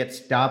day and you get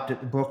stopped at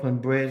the Brooklyn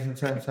Bridge and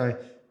say, sorry,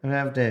 I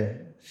have to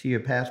see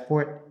your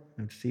passport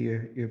and see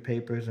your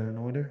papers are in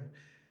order.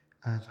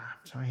 I'm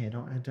sorry,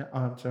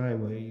 I'm sorry.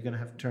 Well, you're gonna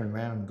have to turn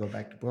around and go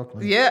back to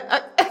Brooklyn.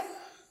 Yeah.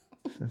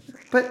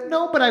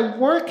 But I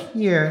work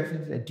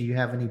here. Do you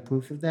have any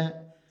proof of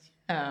that?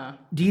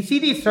 Do you see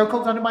these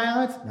circles under my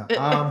eyes?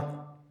 No.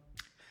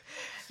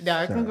 No,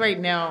 I think right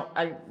now,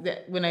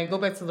 when I go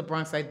back to the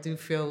Bronx, I do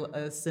feel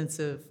a sense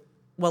of,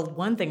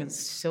 one thing is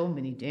so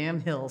many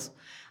damn hills.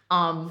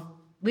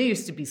 We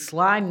used to be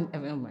sliding.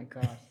 Oh my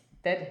God,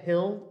 that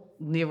hill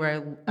near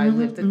where I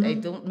lived, I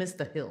don't miss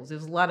the hills.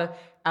 There's a lot of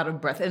out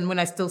of breath. And when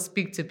I still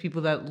speak to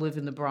people that live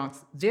in the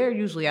Bronx, they're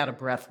usually out of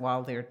breath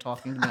while they're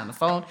talking to me on the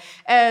phone.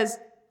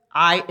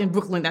 In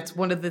Brooklyn, that's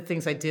one of the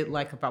things I did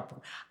like about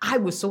Brooklyn. I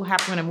was so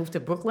happy when I moved to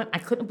Brooklyn. I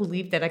couldn't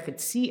believe that I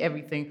could see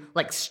everything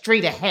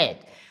straight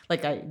ahead.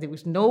 There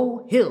was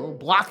no hill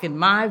blocking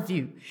my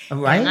view.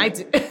 Right?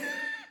 And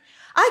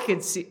I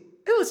could see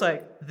it was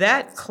like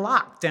that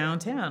clock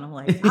downtown. I'm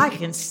like, I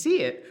can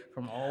see it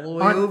from all the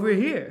way over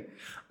here.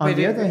 On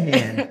the other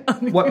hand,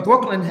 what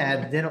Brooklyn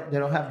had, they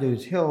don't have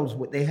those hills.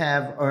 What they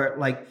have are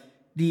like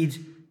these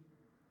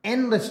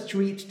endless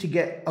streets to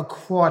get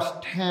across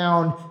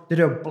town that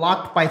are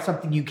blocked by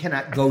something you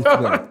cannot go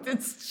through.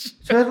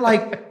 So it's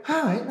like,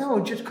 all right, no,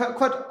 just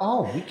cut.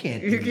 Oh, we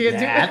can't do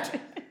that.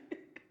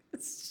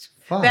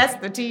 That's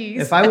the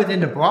tease. If I was in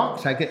the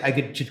Bronx, I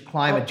could just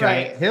climb a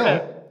giant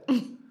hill.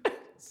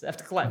 Just have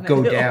to climb that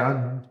go hill.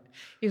 Down.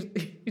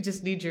 You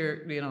just need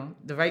your,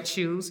 the right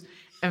shoes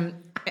and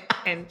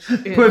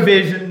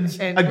provisions,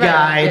 a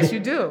guide. Yes, you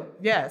do.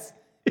 Yes.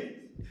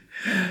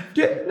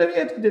 Let me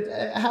ask you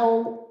this: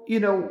 how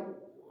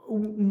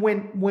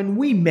when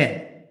we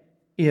met,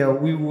 we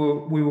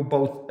were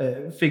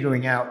both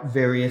figuring out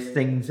various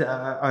things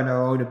on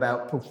our own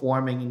about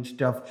performing and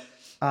stuff.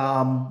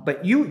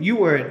 But you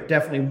were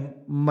definitely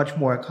much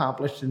more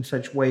accomplished in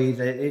such ways.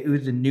 It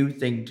was a new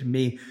thing to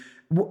me.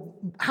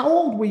 How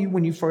old were you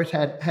when you first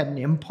had an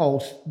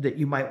impulse that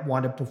you might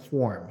want to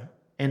perform?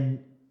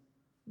 And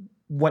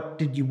what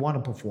did you want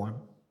to perform?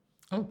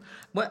 Oh,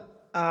 what?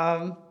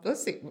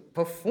 Let's see.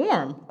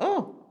 Perform.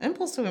 Oh,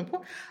 impulse to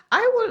perform.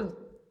 I would.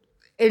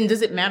 And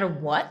does it matter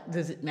what?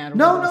 Does it matter?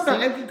 No.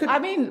 I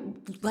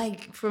mean,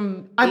 like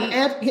from. I'm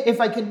asking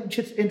if I can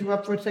just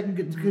interrupt for a second,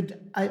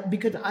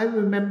 because I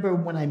remember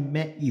when I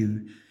met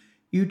you,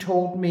 you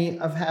told me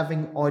of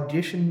having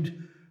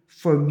auditioned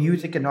for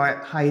music and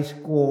art high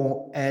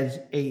school as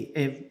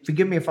a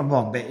forgive me if I'm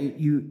wrong, but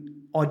you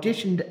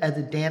auditioned as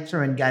a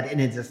dancer and got in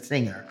as a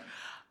singer.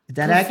 Is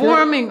that accurate?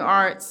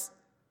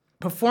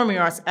 Performing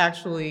arts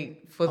actually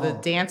for the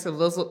dancer,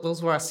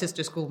 those were our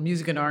sister school,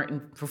 music and art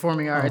and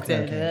performing arts.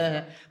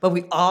 Okay. But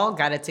we all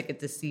got a ticket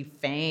to see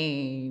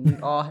Fame. We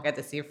all got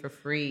to see it for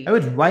free. It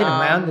was right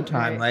around the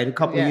time, right? A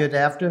couple of years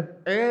after?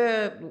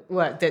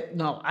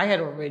 No, I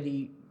had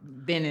already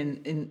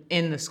been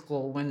in the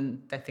school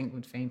when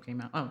Fame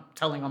came out. I'm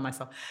telling on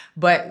myself.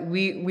 But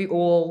we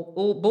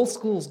all both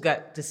schools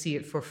got to see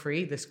it for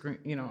free, a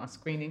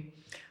screening.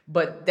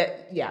 But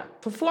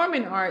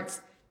performing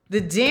arts, the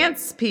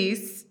dance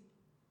piece,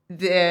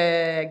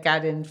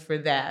 got in for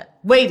that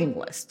waiting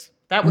list.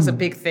 That was a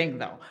big thing,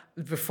 though.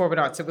 Performing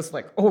arts, it was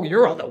like, oh,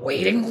 you're on the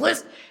waiting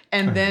list,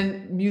 and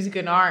then music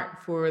and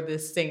art for the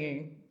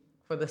singing,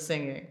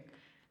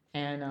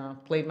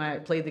 and played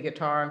the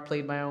guitar and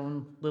played my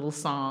own little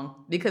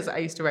song because I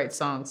used to write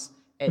songs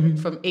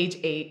from age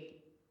 8.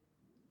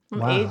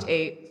 Age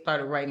 8,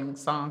 started writing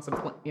songs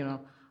on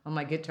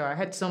my guitar. I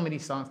had so many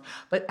songs,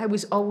 but I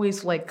was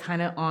always like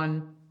kind of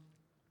on,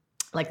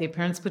 like their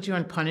parents put you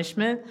on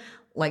punishment.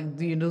 Like,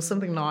 do you do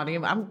something naughty?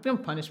 I'm doing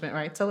punishment,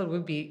 right? Tell it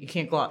would be, you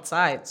can't go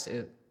outside.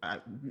 So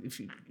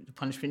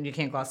punishment, you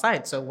can't go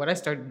outside. So what I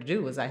started to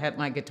do was I had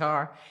my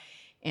guitar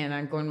and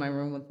I go in my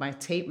room with my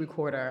tape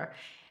recorder.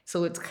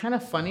 So it's kind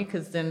of funny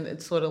because then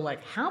it's sort of like,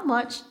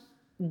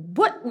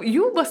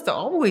 you must have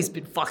always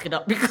been fucking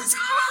up because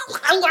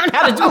I learned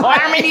how to do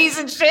harmonies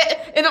and shit.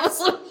 And it was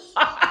like,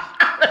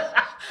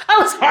 I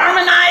was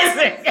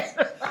harmonizing.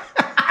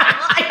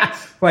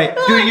 Right,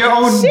 do it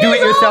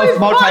yourself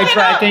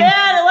multi-tracking.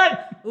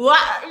 What?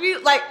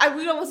 I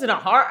wasn't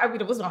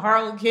a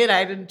horrible kid.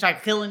 I didn't try to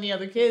kill any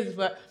other kids,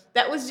 but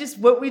that was just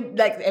what we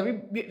like.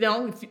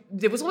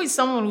 There was always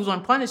someone who was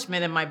on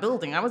punishment in my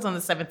building. I was on the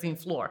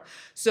 17th floor,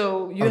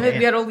 so we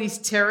had all these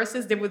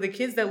terraces. There were the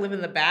kids that live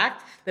in the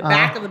back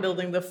of the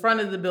building, the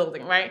front of the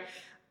building, right?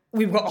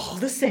 We were all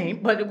the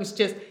same, but it was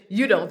just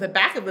the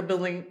back of the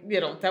building.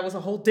 That was a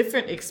whole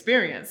different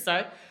experience,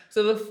 right?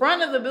 So the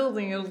front of the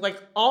building, it was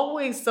like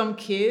always some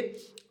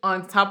kid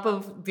on top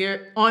of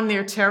their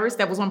terrace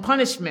that was on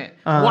punishment,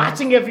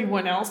 watching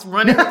everyone else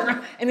running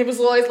around. And it was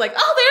always like,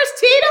 oh, there's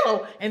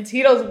Tito. And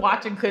Tito's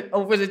watching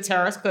over the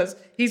terrace because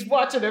he's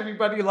watching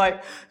everybody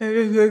like,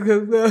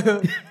 there's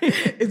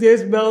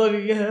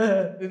Melody,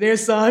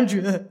 there's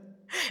Sandra.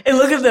 And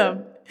look at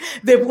them.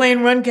 They're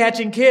playing run, catch,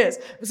 and kiss.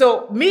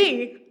 So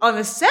me, on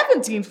the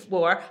 17th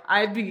floor,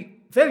 I'd be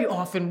very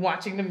often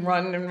watching them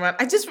run and run.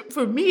 I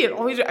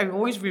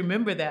always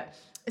remember that.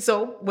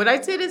 So what I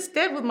did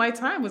instead with my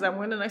time was I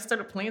went and I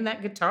started playing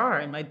that guitar.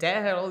 And my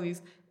dad had all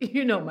these,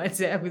 my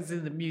dad was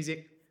in the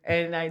music.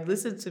 And I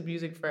listened to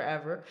music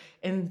forever.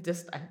 And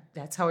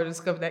that's how I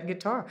discovered that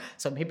guitar.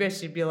 So maybe I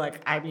should be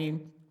like, I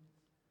don't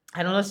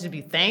know if I should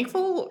be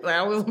thankful that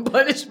I was in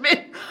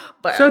punishment.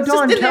 But so I was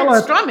Dawn, just in tell there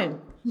us,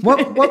 strumming.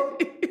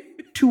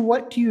 To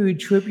what do you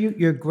attribute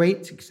your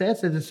great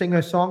success as a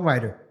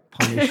singer-songwriter?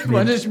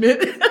 Punishment.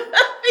 Because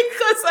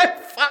I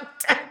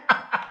fucked up.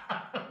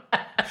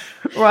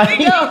 Right.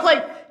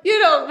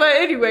 But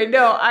anyway,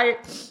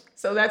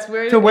 so that's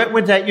where. So what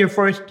was that your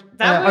first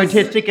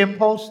artistic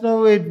impulse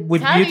though with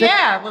music?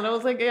 Yeah, when I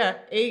was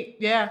 8,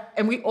 yeah.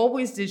 And we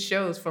always did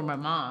shows for my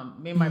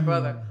mom, me and my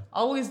brother.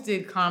 Always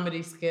did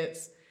comedy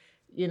skits.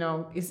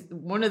 It's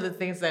one of the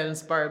things that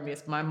inspired me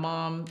is my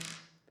mom,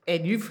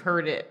 and you've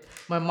heard it,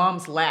 my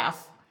mom's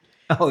laugh.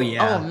 Oh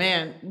yeah. Oh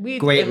man.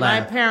 Great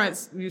laugh. My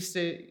parents used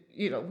to,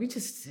 we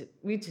just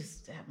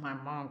had my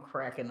mom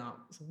cracking up.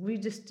 So we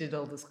just did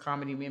all this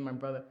comedy, me and my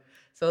brother.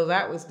 So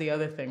that was the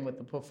other thing with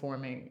the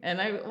performing.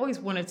 And I always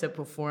wanted to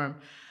perform.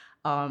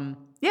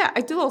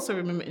 I do also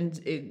remember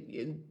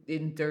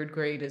in third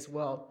grade as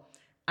well.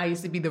 I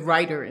used to be the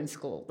writer in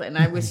school, and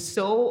I was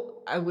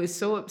so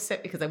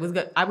upset because I was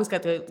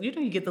got the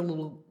you get the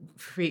little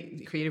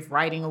creative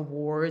writing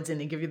awards, and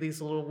they give you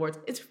these little awards.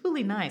 It's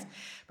really nice,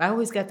 but I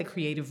always got the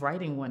creative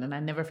writing one, and I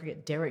never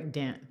forget Derek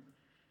Dent.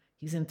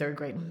 He's in third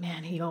grade.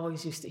 Man,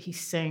 he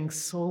sang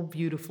so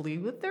beautifully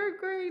with third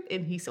grade,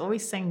 and he's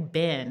always sang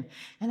Ben,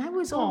 and I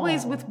was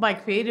always with my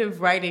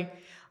creative writing.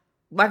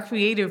 My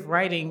creative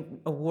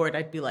writing award,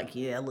 I'd be like,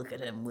 yeah, look at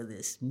him with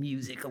his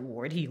music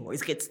award. He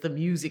always gets the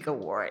music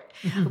award.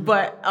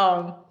 But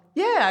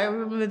I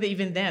remember that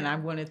even then I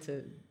wanted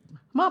to,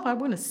 Mom, I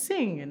want to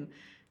sing, and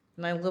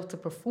I love to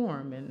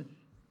perform. And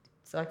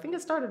so I think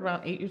it started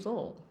around 8 years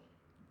old.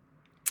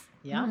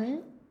 Yeah.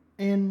 Right.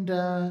 And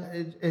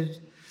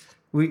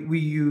what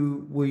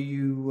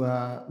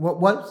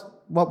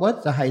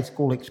was the high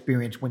school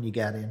experience when you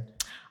got in?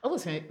 Oh, it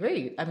was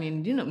great. I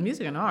mean,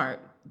 music and art.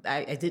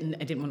 I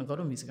didn't want to go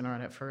to music and art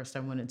at first.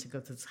 I wanted to go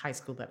to this high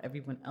school that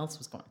everyone else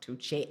was going to,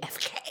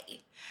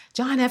 JFK,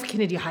 John F.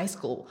 Kennedy High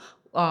School,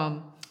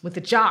 with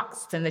the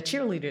jocks and the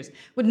cheerleaders.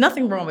 With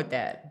nothing wrong with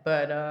that,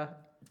 but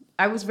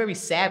I was very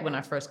sad when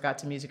I first got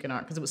to music and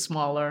art because it was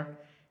smaller,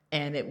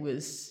 and it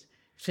was,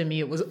 for me,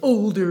 it was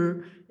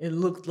older. It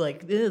looked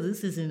like,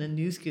 this isn't a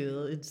new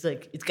school. It's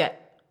like it's got.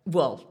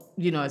 Well,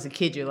 as a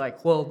kid, you're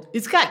like, well,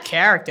 it's got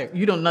character.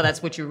 You don't know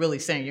that's what you're really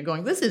saying. You're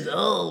going, this is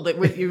old. But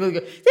you really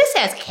go, this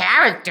has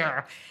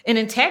character and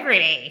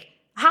integrity.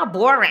 How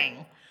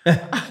boring.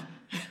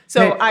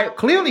 So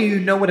clearly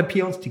you know what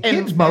appeals to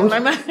kids most.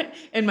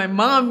 And my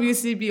mom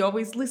used to be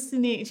always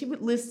listening. She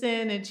would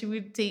listen, and she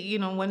would say,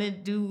 want to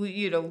do what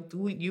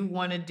you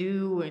want to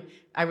do. And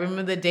I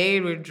remember the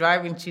day we were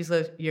driving. She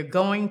said, you're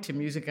going to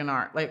music and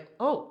art. Like,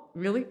 oh,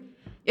 really?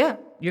 Yeah,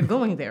 you're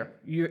going there.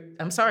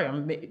 I'm sorry,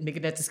 I'm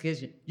making that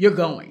decision. You're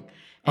going.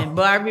 But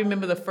I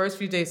remember the first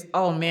few days,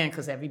 oh man,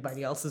 because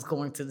everybody else is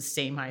going to the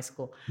same high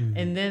school. Mm-hmm.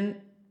 And then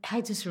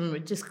I just remember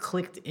it just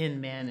clicked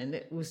in, man. And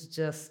it was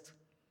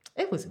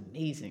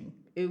amazing.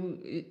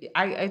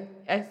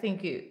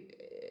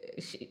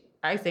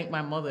 I think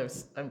my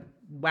mother's,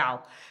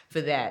 wow, for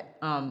that,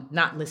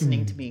 not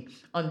listening to me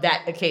on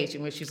that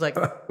occasion where she's like,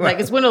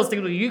 it's one of those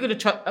things where you're going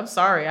to I'm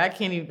sorry,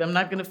 I'm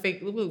not going to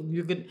fake,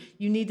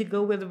 you need to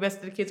go where the rest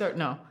of the kids are.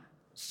 No,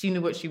 she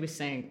knew what she was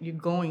saying. You're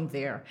going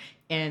there.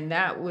 And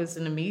that was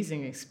an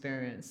amazing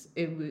experience.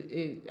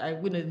 I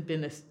wouldn't have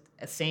been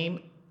a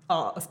same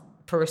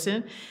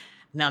person.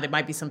 Now, there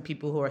might be some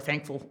people who are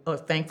thankful,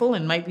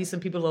 and might be some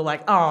people who are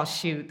like, oh,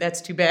 shoot, that's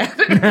too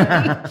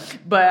bad.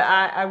 But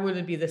I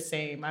wouldn't be the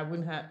same. I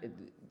wouldn't have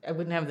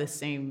the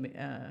same,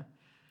 I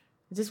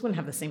just wouldn't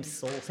have the same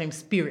soul, same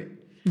spirit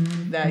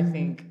that I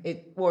think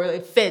it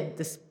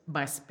fed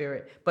my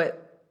spirit.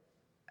 But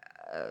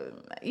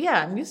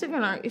music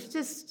and art, it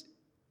just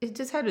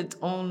had its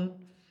own,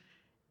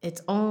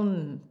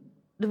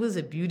 there was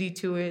a beauty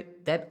to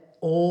it, that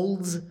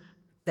old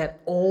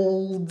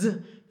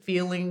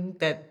feeling,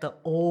 that the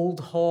old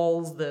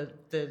halls,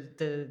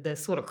 the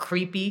sort of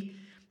creepy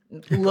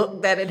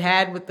look that it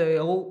had with the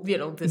old,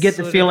 you get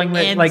the feeling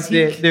that like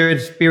there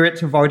is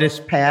spirits of artists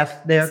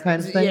past there,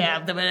 kind of thing.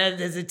 Yeah,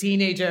 as a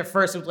teenager at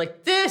first it was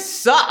like, this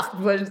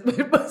sucked,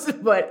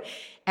 but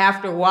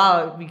after a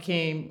while it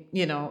became,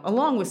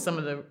 along with some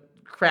of the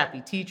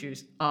crappy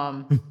teachers,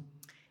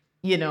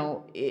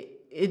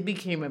 it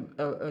became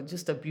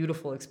just a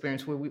beautiful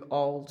experience where we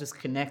all just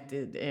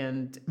connected.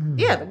 And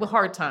there were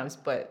hard times,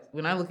 but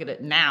when I look at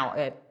it now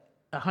at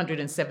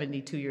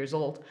 172 years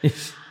old,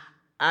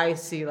 I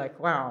see like,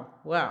 wow,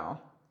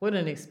 what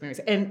an experience.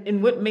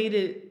 And what made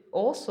it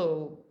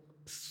also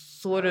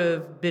sort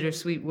of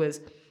bittersweet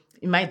was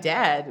my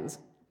dad,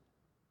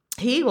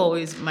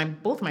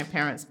 both my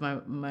parents,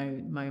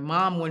 my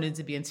mom wanted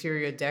to be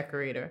interior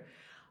decorator.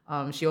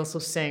 She also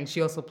sang.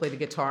 She also played the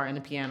guitar and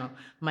the piano.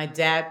 My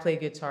dad played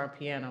guitar and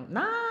piano.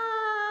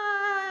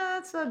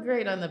 Not so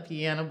great on the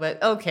piano,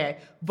 but okay.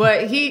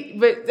 But he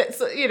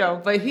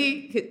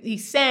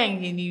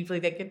sang and he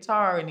played that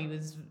guitar, and he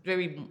was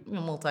very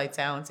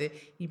multi-talented.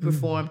 He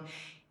performed,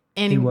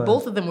 and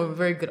both of them were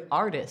very good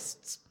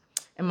artists.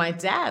 And my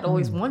dad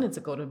always wanted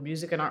to go to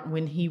music and art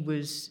when he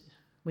was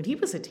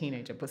a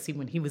teenager. But see,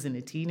 when he was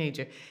a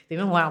teenager, they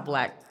didn't allow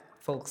black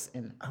folks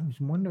in. I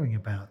was wondering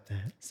about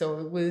that. So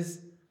it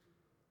was.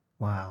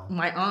 Wow.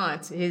 My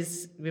aunt,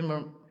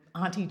 remember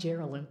Auntie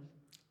Geraldine,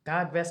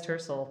 God rest her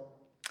soul.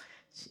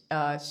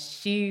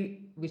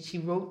 She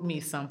wrote me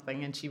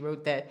something, and she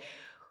wrote that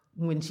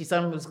when she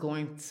son was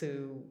going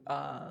to,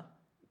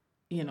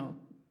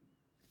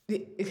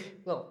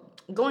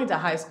 going to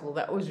high school,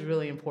 that was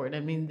really important.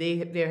 I mean,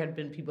 there had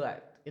been people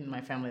in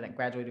my family that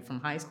graduated from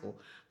high school,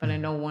 but I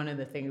know one of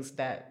the things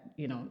that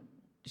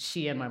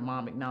she and my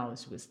mom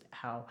acknowledged was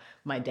how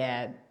my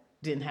dad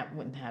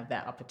wouldn't have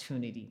that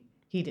opportunity.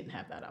 He didn't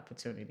have that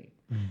opportunity.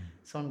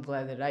 So I'm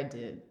glad that I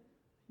did,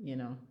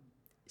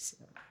 So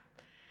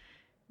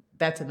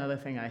that's another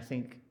thing I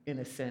think, in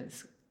a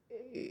sense.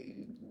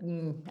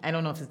 I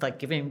don't know if it's like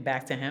giving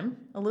back to him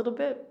a little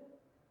bit,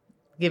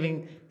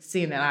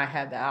 seeing that I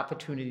had the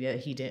opportunity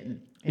that he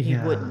didn't, and he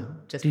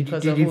wouldn't, just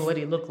because of what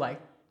he looked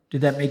like.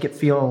 Did that make it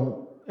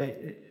feel?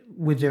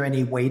 Was there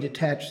any weight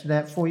attached to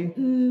that for you?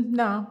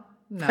 No.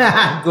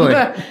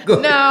 Good.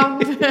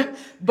 No,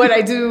 but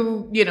I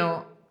do.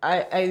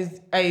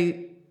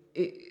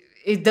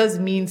 It does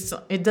mean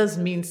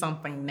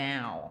something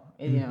now.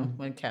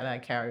 When I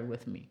carry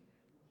with me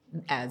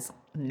as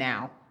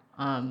now.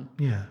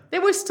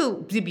 There were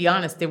still, to be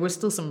honest,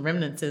 some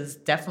remnants,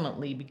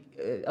 definitely,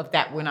 of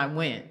that when I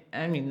went.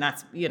 I mean,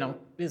 that's,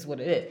 is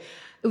what it is.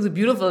 It was a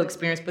beautiful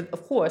experience, but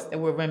of course there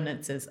were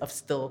remnants of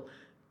still,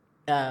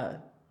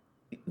 that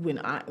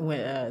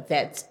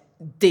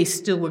they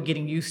still were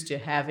getting used to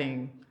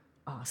having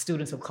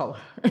students of color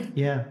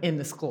in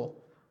the school.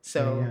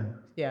 So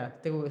there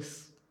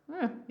was,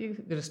 you're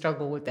gonna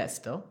struggle with that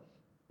still.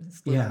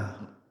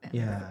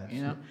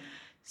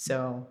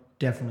 So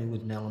definitely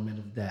was an element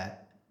of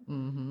that.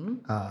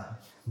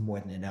 More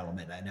than an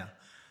element, I know.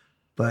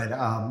 But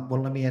well,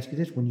 let me ask you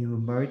this: when you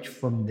emerged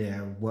from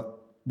there,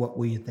 what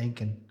were you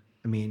thinking?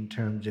 I mean, in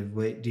terms of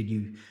did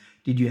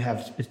you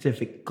have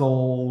specific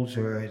goals,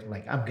 or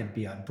like I'm going to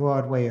be on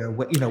Broadway, or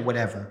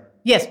whatever?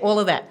 Yes, all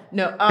of that.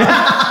 No, no,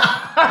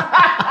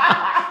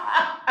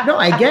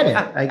 I get it.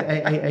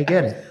 I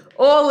get it.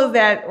 All of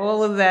that.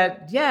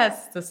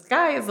 Yes, the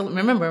sky is.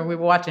 Remember, we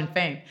were watching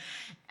Fame,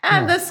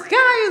 and the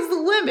sky is the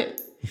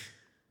limit.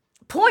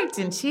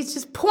 Pointing, she's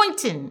just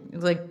pointing.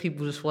 Like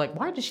people just were like,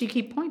 why does she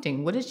keep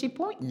pointing? What is she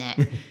pointing at?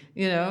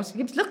 She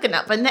keeps looking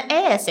up in the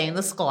air, saying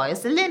the sky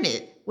is the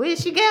limit. Where is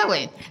she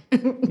going?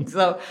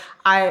 So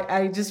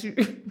I just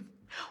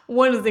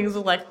one of the things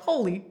was like,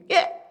 holy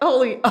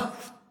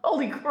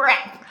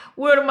crap!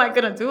 What am I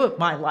gonna do with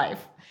my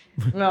life?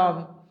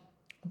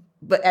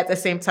 But at the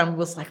same time, it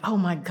was like, oh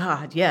my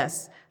God,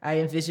 yes, I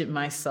envisioned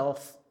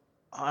myself,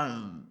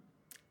 a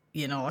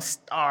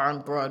star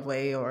on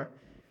Broadway, or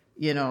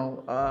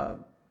a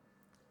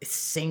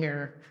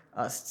singer,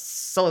 a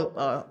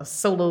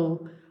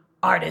solo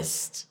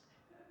artist.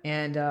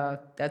 And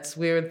that's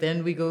where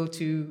then we go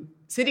to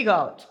City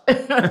College,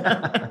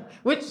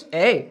 which,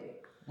 hey,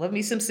 love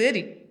me some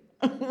City.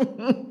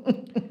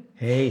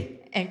 Hey.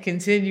 And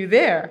continue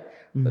there.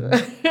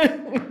 But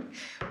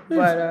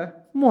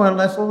more or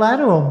less a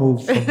lateral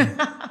move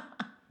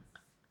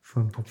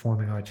from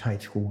performing arts high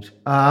schools.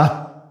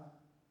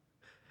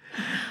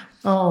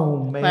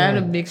 Oh, man. I had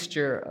a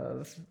mixture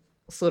of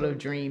sort of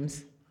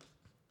dreams,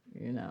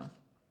 It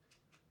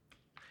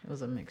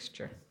was a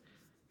mixture.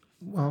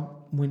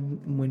 Well,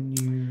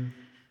 when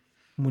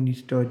you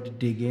started to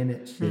dig in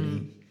at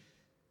City,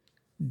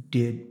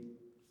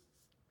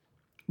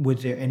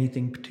 was there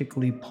anything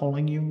particularly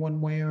pulling you one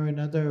way or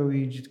another, or were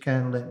you just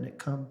kind of letting it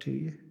come to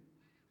you?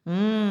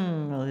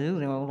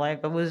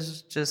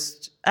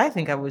 I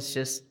think I was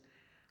just,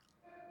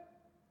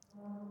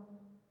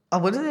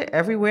 what is it?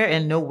 Everywhere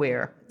and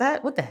nowhere.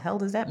 What the hell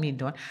does that mean,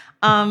 Dawn?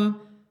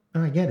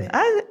 I get it.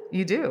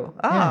 You do?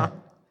 Yeah.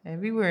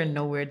 Everywhere and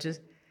nowhere.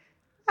 Just,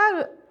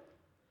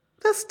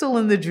 that's still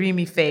in the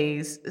dreamy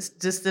phase. It's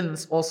just, and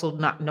it's also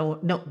not know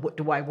what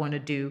do I want to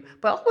do.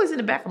 But always in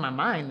the back of my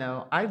mind,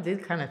 though, I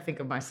did kind of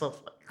think of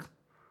myself like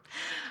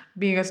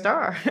being a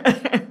star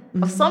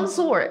of some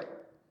sort,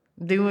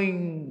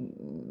 doing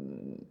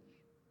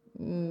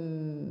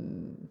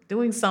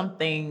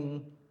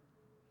something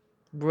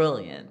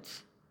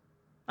brilliant.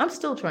 I'm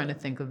still trying to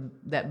think of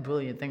that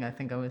brilliant thing I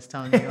think I was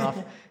telling you off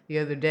the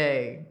other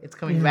day. It's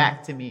coming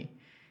back to me.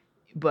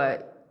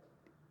 But,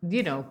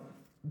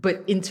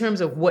 but in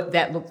terms of what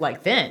that looked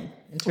like then,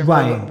 in terms of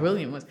what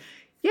brilliant was,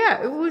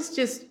 it was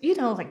just,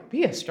 like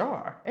be a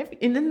star.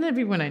 And then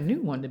everyone I knew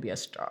wanted to be a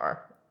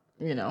star,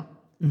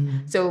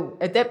 So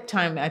at that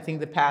time, I think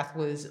the path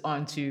was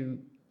onto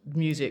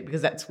music,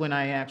 because that's when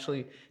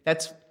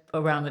that's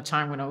around the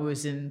time when I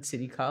was in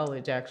City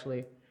College,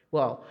 actually.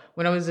 Well,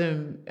 when I was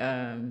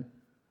in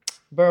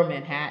Borough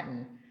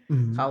Manhattan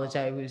College,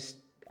 I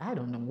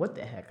don't know what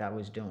the heck I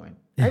was doing.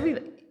 What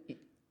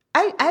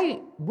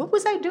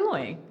was I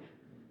doing?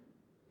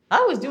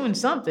 I was doing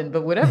something,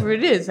 but whatever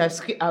it is, let's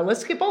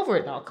skip over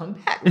it and I'll come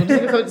back. We're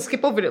just going to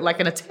skip over it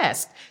like in a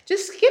test.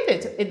 Just skip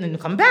it and then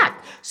come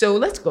back. So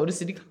let's go to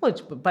City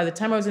College. But by the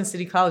time I was in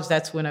City College,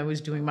 that's when I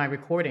was doing my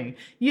recording.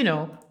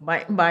 My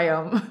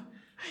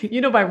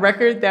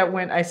record that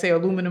when I say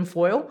aluminum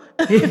foil,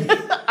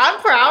 I'm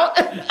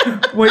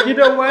proud. Well, you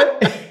know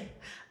what?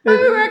 My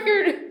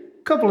record.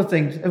 Couple of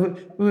things.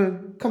 We'll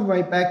come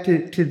right back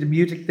to the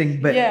music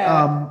thing, but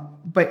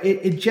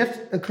it just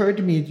occurred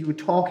to me as you were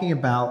talking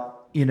about,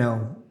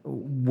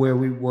 where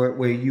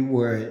you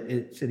were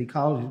at City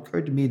College. It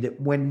occurred to me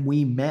that when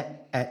we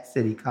met at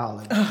City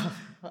College,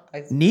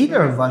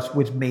 neither of us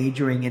was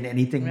majoring in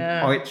anything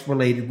arts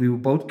related. We were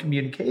both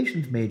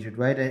communications majored,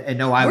 right? I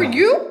know I were. Was.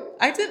 You?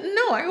 I didn't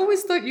know. I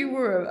always thought you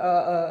were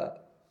a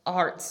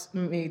arts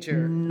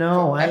major.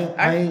 No,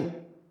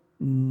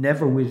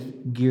 never was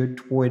geared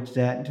towards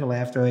that until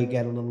after I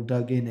got a little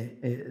dug in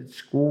at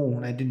school,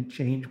 and I didn't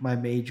change my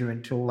major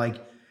until like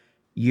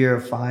year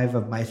 5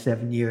 of my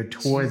 7-year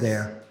tour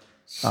there.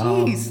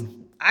 Jeez.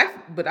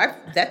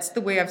 That's the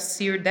way I've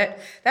seared that.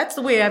 That's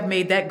the way I've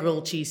made that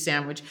grilled cheese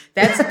sandwich.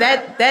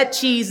 That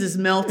cheese is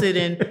melted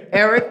in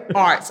Eric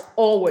Arts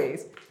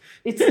always.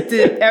 It's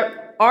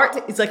the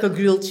art. It's like a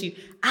grilled cheese.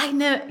 I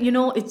never,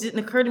 it didn't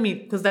occur to me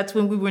because that's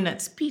when we were in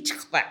that speech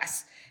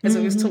class. As I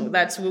was told,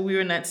 that's when we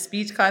were in that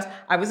speech class.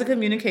 I was a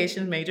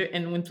communications major,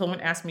 and when someone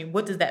asked me,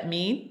 "What does that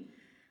mean?"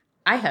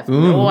 I have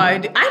no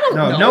idea. I don't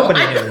know.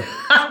 Nobody knew.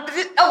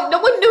 No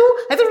one knew.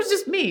 I thought it was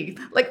just me.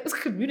 Like, it was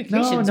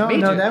communications major.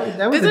 No,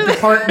 that was a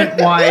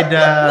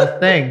department-wide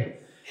thing.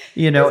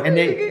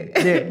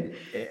 And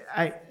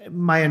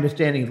my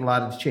understanding is a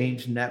lot has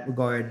changed in that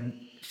regard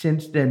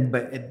since then.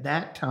 But at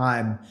that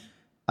time,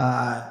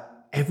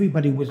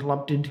 everybody was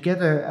lumped in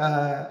together.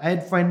 I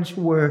had friends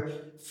who were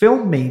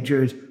film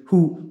majors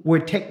who were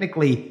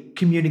technically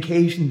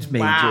communications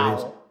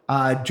majors,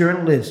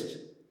 journalists,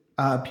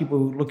 people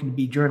who were looking to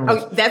be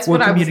journalists. Oh, that's were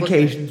what I was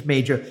communications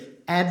major.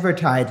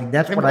 Advertising,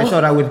 that's what I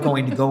thought I was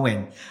going to go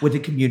in, with a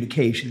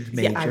communications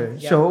major.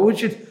 So it was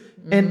just,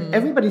 and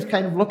everybody's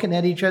kind of looking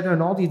at each other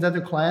and all these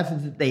other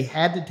classes that they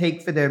had to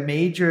take for their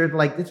major.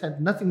 Like, this has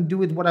nothing to do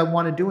with what I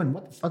want to do, and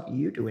what the fuck are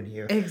you doing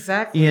here?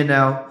 Exactly.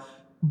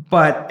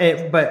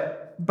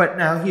 But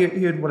now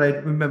here's what I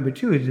remember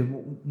too, is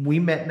we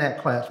met in that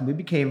class and we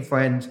became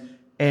friends.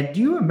 And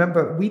do you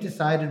remember we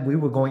decided we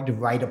were going to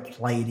write a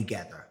play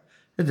together?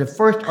 It was the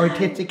first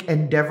artistic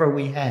endeavor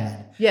we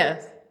had.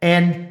 Yes.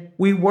 And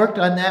we worked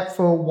on that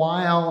for a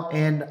while,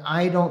 and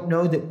I don't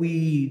know that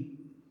we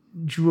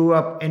drew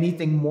up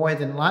anything more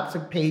than lots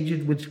of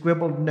pages with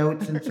scribbled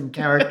notes and some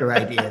character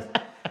ideas.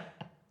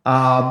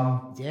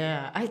 And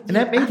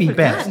that may be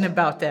best. I'd forgotten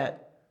about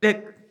that.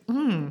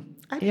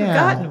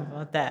 Forgotten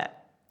about that.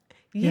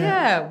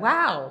 Yeah,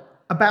 wow.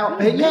 That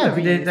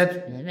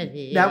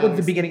was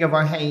the beginning of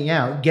our hanging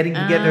out, getting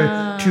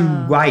together to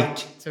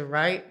write. To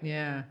write,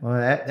 yeah. Well,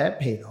 that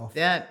paid off.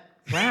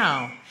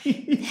 Wow.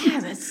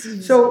 Yeah, that's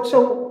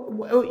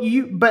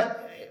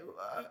But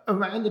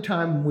around the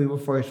time we were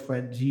first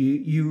friends,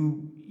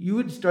 you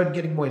had started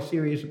getting more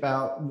serious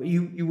about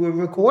you were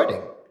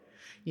recording.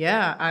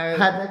 Yeah,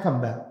 how'd that come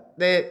about?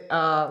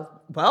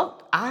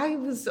 I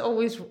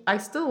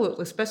still,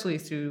 especially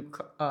through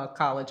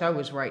college, I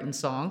was writing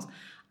songs.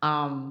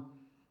 I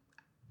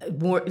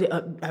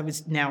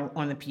was now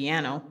on the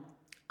piano.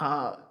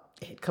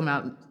 Had come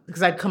out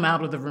because I'd come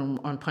out of the room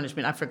on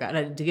punishment. I forgot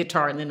I did the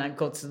guitar, and then I'd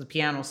go to the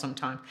piano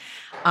sometime.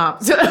 Well,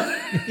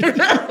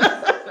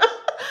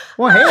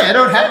 hey, I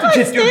don't have to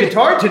just do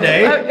guitar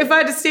today. If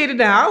I'd have stayed in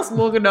the house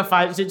long enough,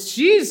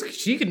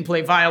 she can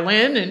play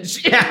violin, and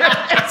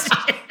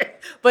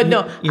but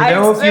no,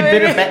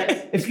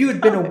 if you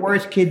had been a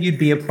worse kid, you'd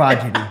be a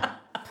prodigy.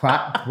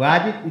 Prodigy.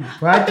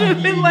 I'd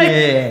have been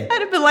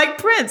like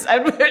Prince.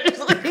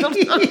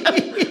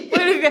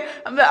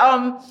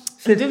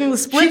 Doing the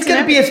splits. She's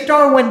going to be a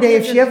star one day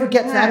if she ever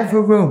gets out of her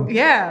room.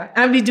 Yeah.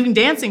 I'd be doing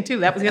dancing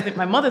too. That was the other thing.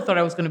 My mother thought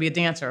I was going to be a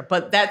dancer,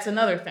 but that's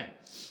another thing.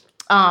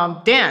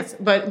 Dance.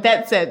 But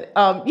that said,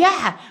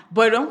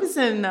 But I was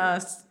in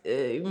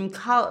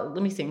college.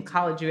 Let me see. In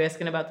college, you're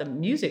asking about the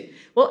music.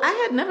 Well, I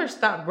had never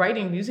stopped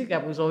writing music. I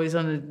was always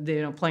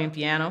on playing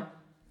piano.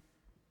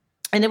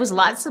 And there was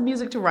lots of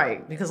music to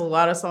write because a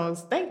lot of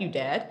songs, thank you,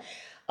 Dad,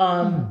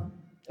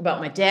 about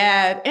my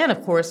dad. And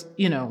of course,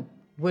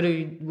 what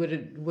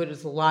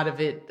is a lot of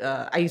it?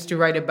 I used to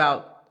write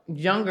about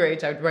younger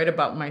age. I'd write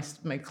about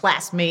my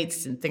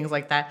classmates and things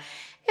like that.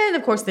 And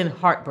of course, then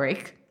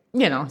heartbreak,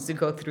 to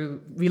go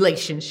through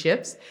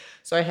relationships.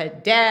 So I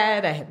had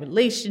dad, I had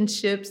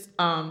relationships.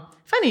 Funny,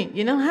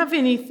 I don't have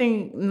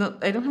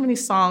any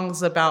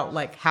songs about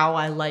like how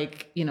I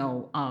like,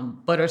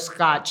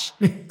 butterscotch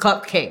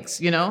cupcakes,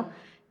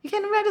 You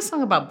can't write a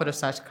song about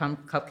butterscotch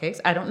cupcakes.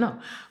 I don't know,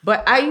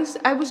 but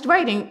I was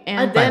writing,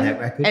 and I'd buy that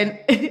record,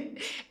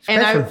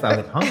 especially if I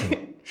was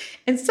hungry.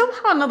 And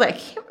somehow or another, I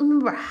can't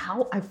remember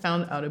how I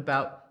found out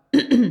about.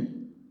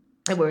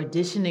 They were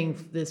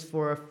auditioning this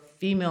for a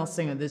female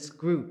singer, this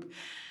group,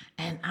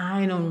 and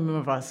I don't remember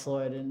if I saw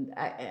it, and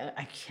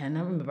I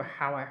cannot remember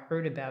how I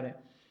heard about it.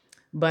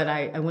 But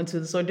I went to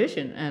this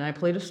audition, and I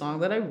played a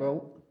song that I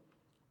wrote,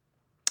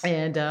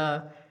 and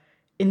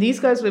these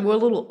guys, they were a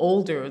little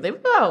older. They were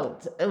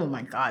about, oh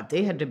my God,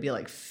 they had to be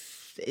like,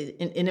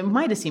 and it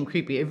might have seemed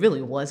creepy. It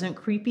really wasn't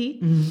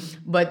creepy,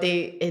 but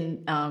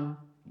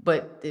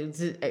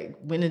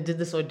when I did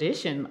this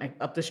audition,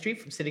 up the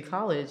street from City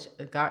College,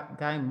 a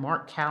guy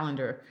Mark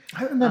Callender.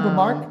 I remember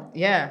Mark.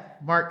 Yeah,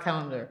 Mark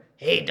Callender.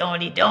 Hey,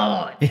 Dawn.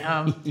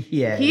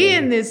 Yeah. He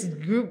and this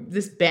group,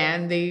 this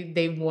band,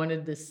 they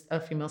wanted a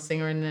female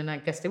singer, and then I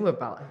guess they were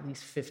about at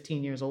least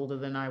 15 years older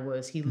than I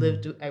was. He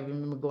lived. I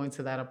remember going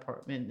to that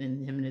apartment,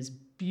 and him and his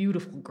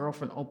beautiful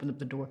girlfriend opened up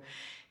the door,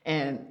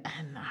 and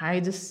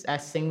I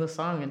sing the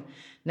song, and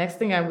next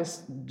thing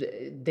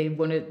they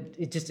wanted,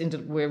 it just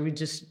ended where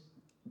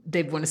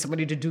they wanted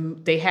somebody to do.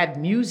 They had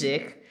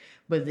music,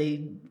 but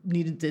they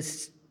needed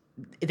this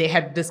they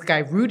had this guy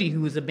Rudy,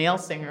 who was a male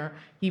singer.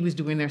 He was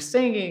doing their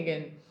singing,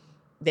 and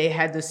they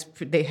had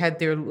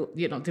their,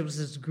 there was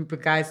this group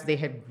of guys. They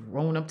had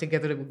grown up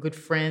together. They were good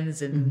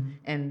friends,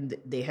 and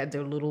they had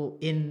their little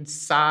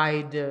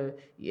inside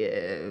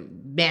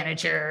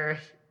manager,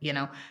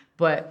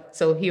 But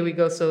so here we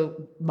go.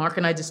 So Mark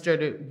and I just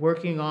started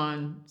working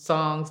on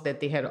songs that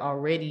they had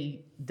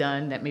already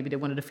done that maybe they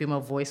wanted a female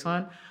voice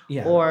on,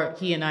 or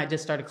he and I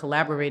just started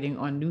collaborating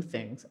on new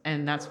things,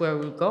 and that's where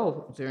we would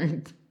go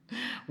during.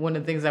 One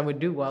of the things I would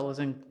do while I was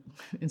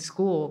in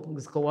school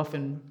was go off,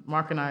 and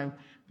Mark and I,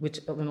 which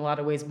in a lot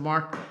of ways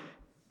Mark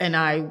and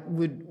I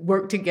would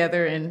work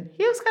together, and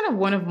he was kind of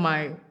one of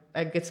my,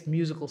 I guess,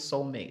 musical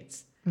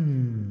soulmates.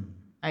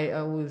 I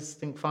always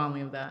think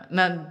fondly of that.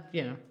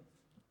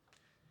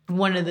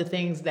 One of the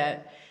things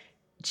that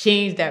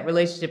changed that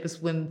relationship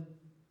is when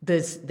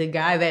the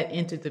guy that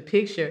entered the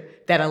picture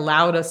that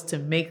allowed us to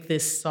make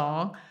this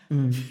song,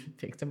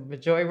 Victim of a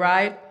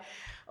Joyride.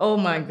 Oh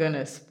my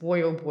goodness,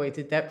 boy, oh boy,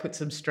 did that put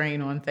some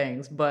strain on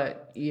things.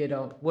 But,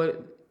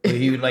 what... Were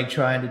you like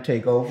trying to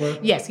take over?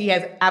 Yes, he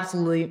has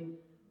absolutely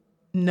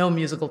no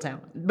musical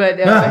talent. But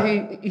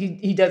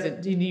he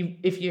doesn't.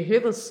 If you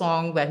hear the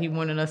song that he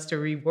wanted us to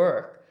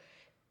rework,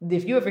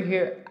 if you ever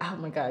hear, oh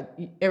my God,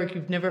 Eric,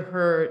 you've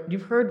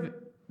heard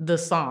the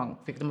song,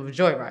 Victim of a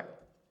Joyride.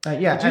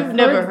 Yeah. But you've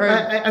never heard...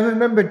 I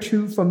remember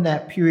 2 from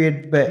that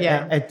period, but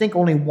I think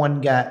only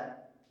one got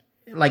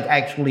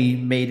actually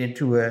made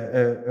into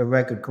a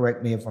record.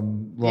 Correct me if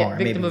I'm wrong. Yeah,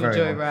 Victim of a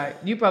Joyride.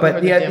 You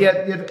probably heard the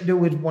demo. There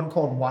was one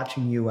called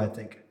Watching You, I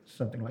think.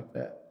 Something like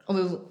that.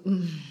 Oh,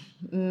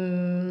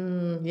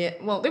 yeah.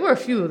 Well, there were a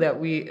few that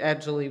we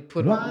actually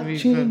put on.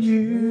 Watching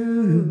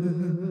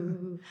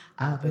You.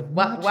 I've been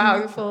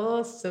watching you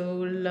for so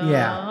long.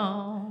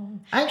 Yeah.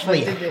 I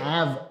actually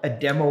have a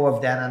demo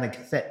of that on a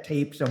cassette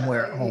tape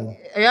somewhere at home.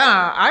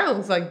 Yeah, I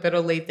was like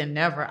better late than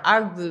never.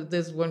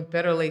 There's one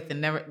better late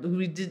than never.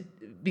 We did...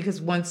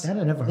 Because once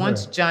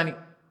Johnny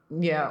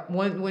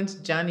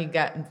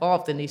got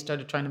involved, then they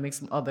started trying to make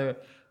some other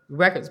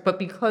records. But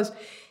because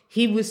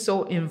he was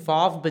so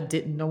involved but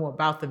didn't know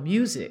about the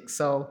music,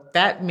 so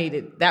that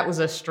was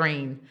a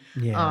strain.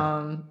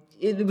 Yeah.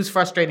 It was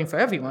frustrating for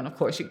everyone, of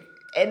course.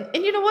 And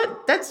you know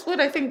what? That's what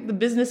I think the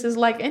business is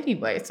like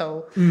anyway.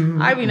 So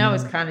I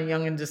was kind of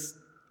young and just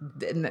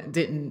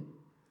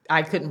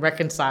I couldn't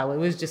reconcile. It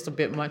was just a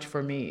bit much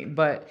for me.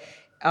 But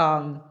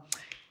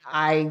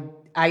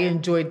I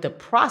enjoyed the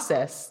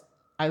process.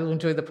 I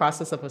enjoyed the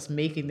process of us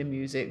making the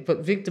music. But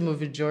Victim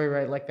of a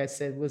Joyride, like I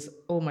said, was,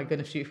 oh my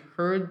goodness, if you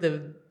heard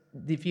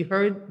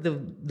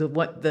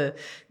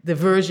the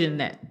version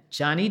that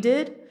Johnny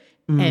did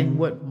and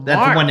what Mark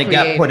that's the one that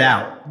got put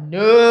out.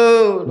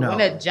 No, the one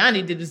that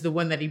Johnny did is the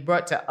one that he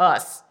brought to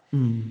us.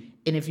 And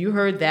if you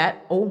heard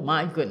that, oh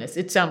my goodness,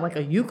 it sounded like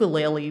a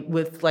ukulele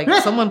with like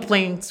someone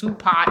playing 2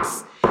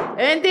 pots.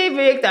 And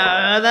David,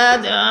 da da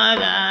da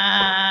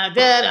da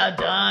da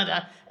da da.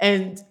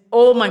 And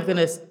oh my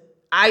goodness,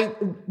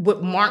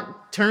 what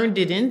Mark turned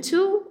it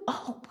into,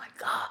 oh my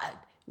God,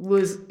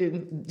 was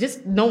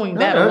just knowing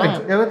that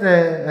alone. It was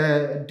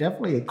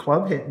definitely a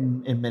club hit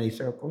in many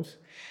circles.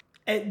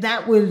 And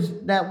that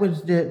was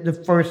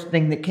the first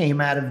thing that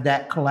came out of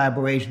that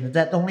collaboration. Is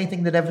that the only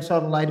thing that ever saw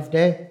the light of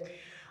day?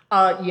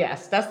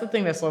 Yes, that's the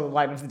thing that saw the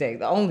light of day.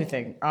 The only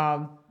thing.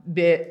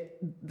 But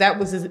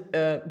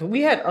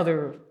we had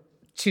other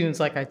tunes,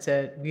 like I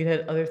said. We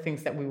had other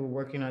things that we were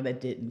working on that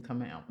didn't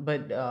come out,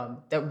 but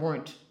that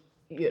weren't,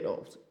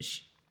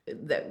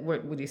 that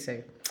weren't, what do you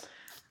say?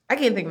 I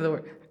can't think of the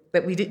word,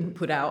 that we didn't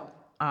put out.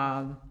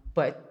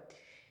 But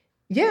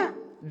yeah,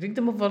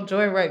 Victim of a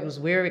Joyride was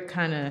where it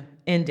kind of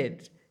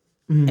ended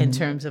in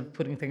terms of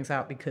putting things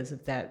out because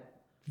of that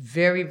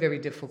very, very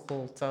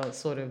difficult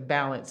sort of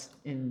balance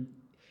in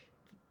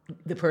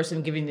the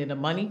person giving you the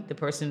money, the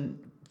person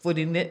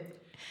footing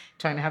it,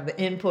 trying to have the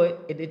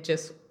input, and it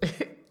just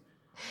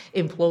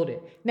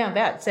imploded. Now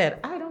that said,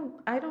 I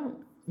don't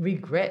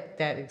regret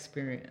that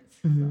experience.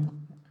 So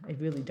I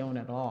really don't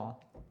at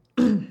all.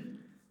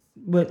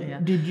 But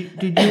did you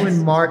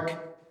and Mark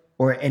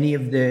or any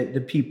of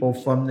the people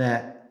from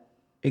that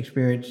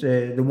experience,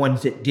 the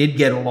ones that did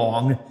get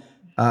along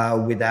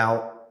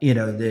without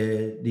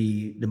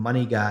the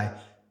money guy,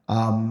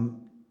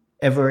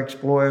 ever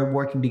explore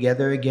working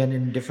together again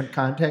in different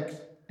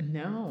contexts?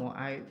 No.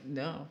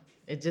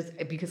 It just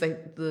because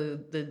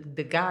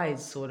the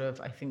guys sort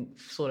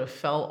of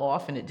fell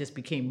off and it just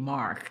became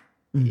Mark.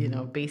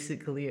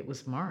 Basically it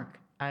was Mark.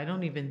 I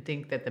don't even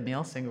think that the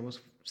male singer was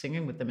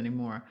singing with them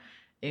anymore.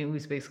 It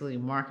was basically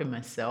Mark and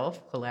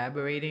myself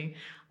collaborating.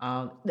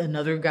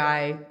 Another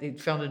guy, they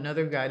found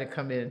another guy to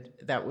come in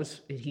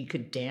he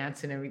could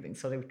dance and everything.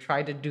 So they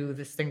tried to do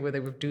this thing where they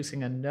were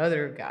producing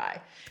another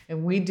guy.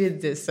 And we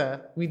did this,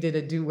 we did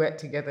a duet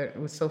together. It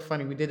was so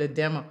funny. We did a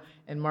demo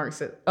and Mark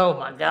said, "Oh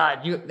my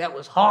God, that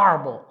was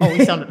horrible." Oh,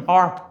 he sounded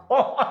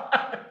horrible.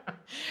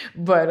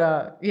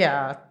 But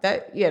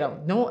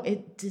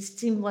it just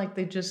seemed like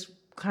they just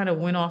kind of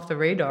went off the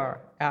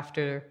radar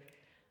after,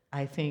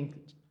 I think,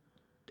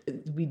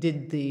 we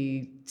did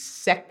the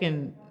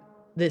second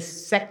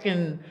this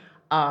second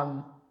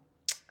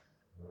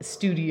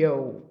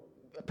studio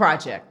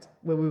project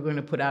where we were going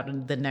to put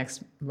out the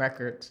next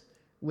records,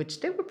 which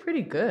they were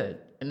pretty good.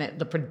 And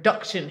the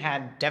production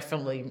had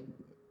definitely,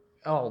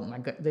 oh my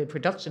God, the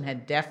production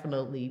had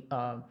definitely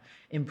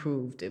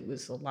improved. It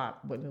was a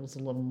lot, but it was a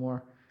little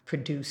more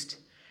produced.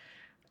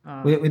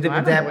 Was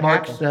that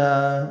Mark's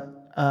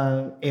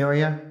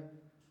area?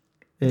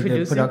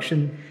 The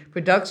production?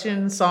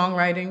 Production,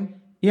 songwriting.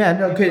 Yeah,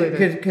 no,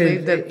 because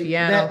the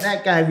piano.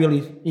 That guy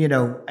really,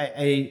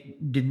 I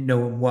didn't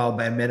know him well,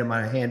 but I met him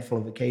on a handful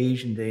of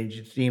occasions. And it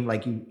just seemed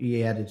like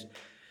he had his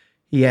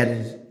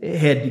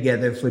head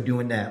together for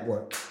doing that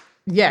work.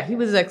 Yeah, he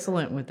was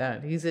excellent with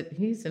that. He's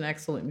an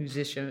excellent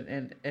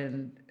musician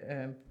and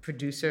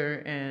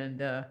producer,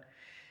 and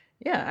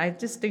I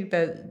just think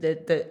that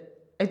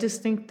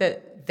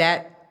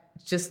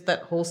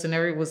that whole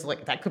scenario was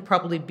like that could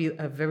probably be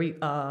a very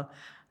I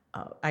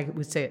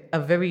would say a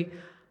very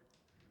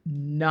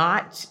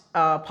not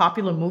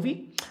popular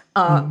movie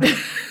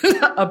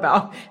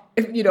about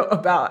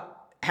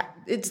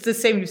it's the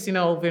same you've seen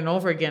over and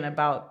over again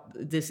about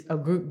a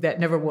group that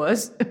never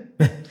was.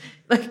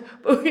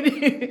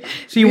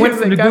 So you went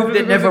from the group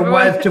that never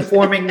was to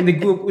forming the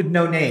group with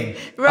No Name.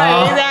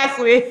 Right,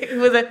 exactly.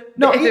 With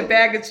a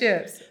bag of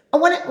chips. I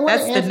want to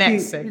ask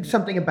you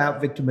something about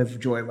Victim of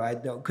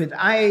Joyride, though, because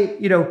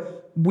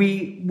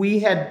we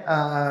had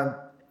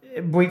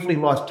briefly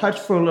lost touch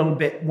for a little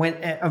bit when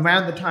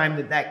around the time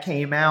that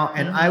came out,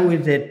 and I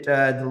was at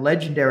the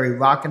legendary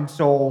Rock and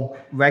Soul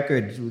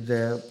Records, was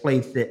a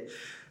place that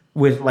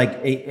was like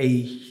a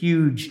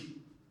huge.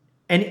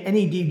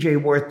 Any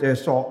DJ worth their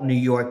salt in New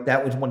York,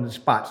 that was one of the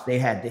spots they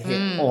had to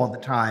hit all the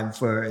time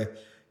for,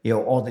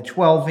 all the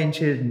 12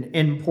 inches and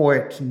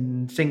imports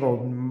and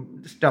single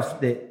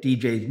stuff that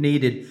DJs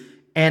needed.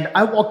 And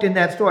I walked in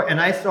that store and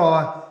I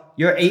saw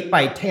your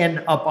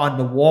 8x10 up on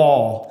the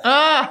wall.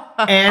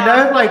 And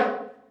I was like,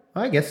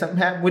 I guess something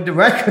happened with the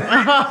record.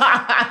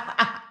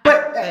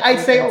 But I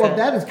say all of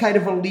that as kind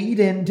of a lead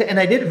into, and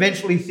I did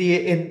eventually see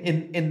it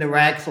in the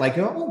racks, like,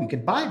 oh, we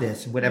could buy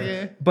this, whatever.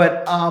 Yeah.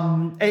 But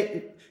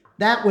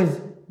that was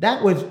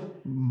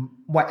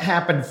what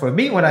happened for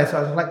me when I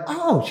saw it. I was like,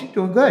 oh, she's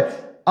doing good.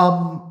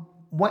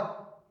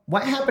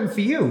 What happened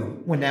for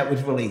you when that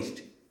was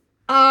released?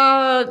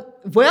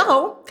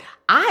 Well,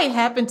 I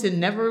happened to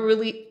never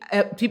really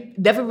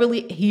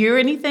hear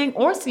anything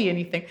or see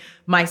anything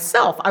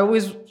myself.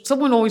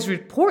 Someone always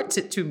reports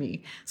it to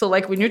me. So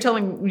like when you're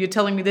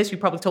telling me this, you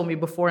probably told me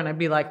before, and I'd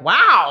be like,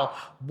 wow,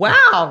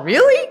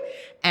 really?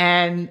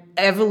 And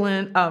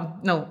Ellen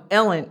called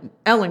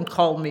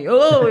me, at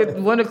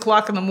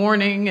 1:00 in the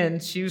morning,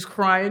 and she was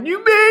crying,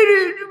 you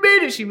made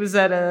it. She was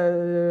at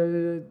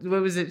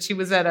She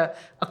was at a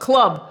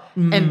club,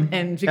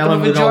 and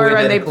Victim of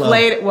Joyride, and they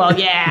played it. Well,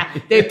 yeah,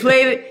 they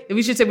played it.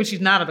 We should say when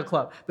she's not at a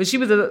club, but she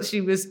was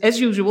as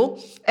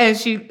usual. And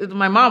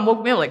my mom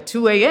woke me up like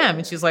 2 a.m.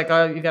 and she's like,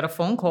 "Oh, you got a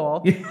phone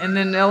call." And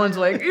then Ellen's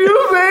like,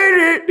 "You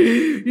made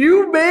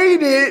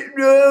it,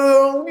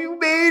 no, you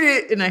made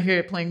it." And I hear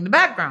it playing in the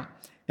background.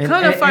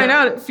 Find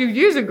out a few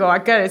years ago, I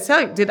gotta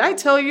tell you, did I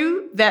tell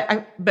you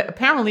that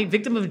apparently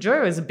Victim of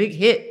Joyride was a big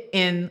hit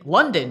in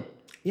London?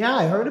 Yeah,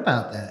 I heard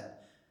about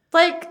that.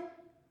 Like,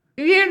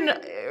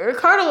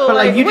 Ricardo, but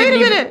wait a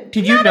minute.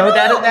 Did you know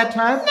that at that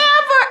time? Never,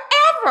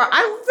 ever.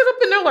 I looked it up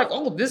and they're like,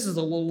 oh, this is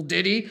a little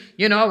ditty.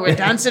 We're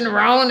dancing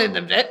around and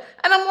I'm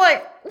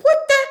like, what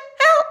the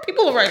hell?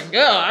 People are like,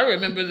 yeah, I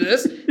remember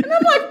this. And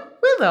I'm like,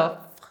 where the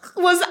fuck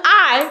was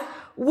I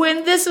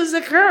when this was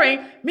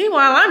occurring?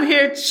 Meanwhile, I'm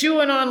here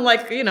chewing on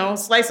a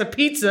slice of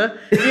pizza,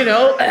 and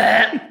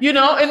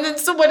then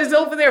somebody's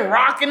over there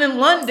rocking in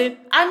London.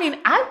 I mean,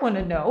 I want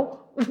to know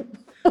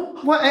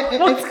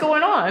what's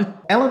going on.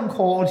 Ellen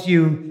calls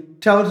you,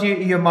 tells you,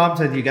 your mom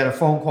says you got a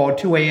phone call at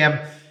 2 a.m.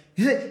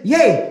 You say,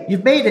 yay,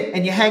 you've made it,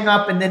 and you hang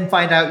up and then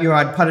find out you're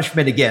on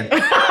punishment again.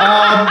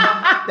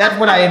 That's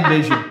what I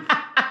envision.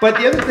 But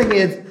the other thing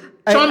is,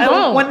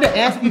 I wanted to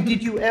ask you,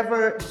 did you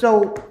ever,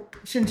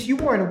 since you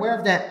weren't aware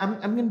of that,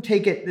 I'm going to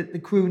take it that the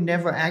crew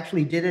never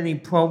actually did any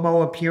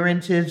promo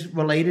appearances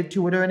related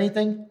to it or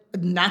anything?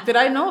 Not that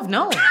I know of,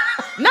 no.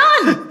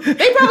 None!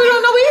 They probably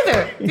don't know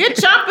either. They're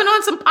chomping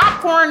on some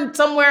popcorn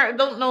somewhere,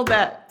 don't know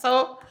that.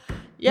 So,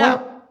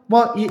 yeah.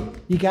 Well,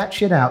 you got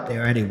shit out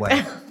there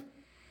anyway.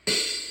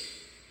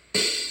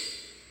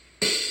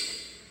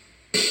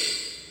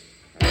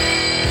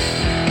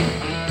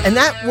 And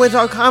that was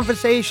our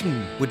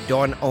conversation with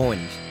Dawn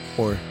Owens,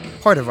 or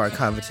part of our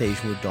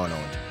conversation with Dawn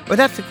Owens. But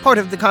that's part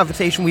of the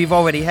conversation we've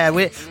already had.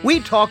 We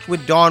talked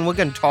with Dawn. We're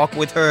going to talk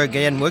with her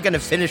again. We're going to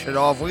finish it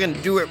off. We're going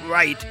to do it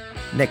right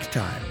next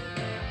time.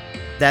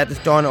 That is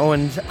Dawn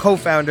Owens,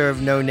 co-founder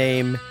of No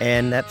Name,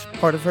 and that's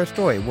part of her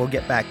story. We'll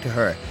get back to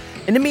her.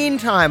 In the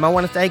meantime, I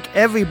want to thank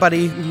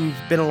everybody who's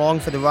been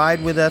along for the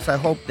ride with us. I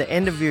hope the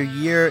end of your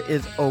year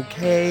is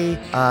okay.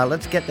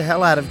 Let's get the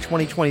hell out of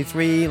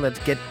 2023. Let's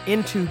get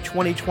into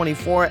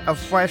 2024, a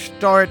fresh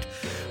start.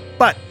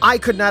 But I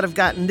could not have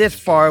gotten this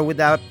far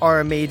without our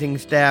amazing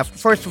staff.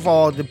 First of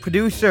all, the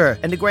producer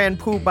and the grand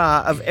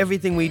poobah of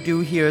everything we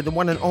do here, the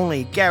one and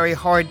only Gary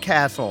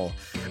Hardcastle.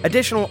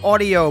 Additional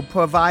audio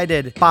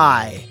provided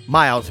by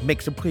Miles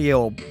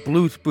Mixaprio,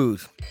 Blue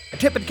Spruce. A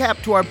tip and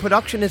cap to our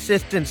production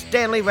assistants,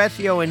 Stanley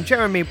Resio and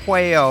Jeremy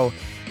Pueo.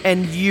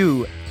 And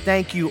you,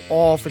 thank you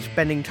all for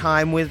spending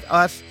time with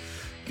us.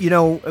 You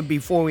know,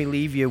 before we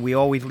leave you, we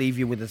always leave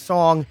you with a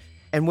song.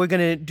 And we're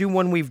going to do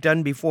one we've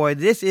done before.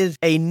 This is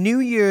a New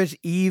Year's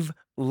Eve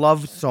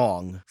love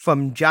song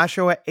from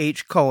Joshua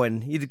H.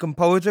 Cohen. He's a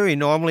composer. He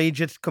normally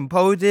just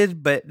composes,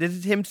 but this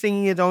is him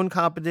singing his own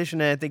composition,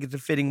 and I think it's a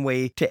fitting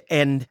way to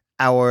end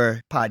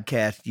our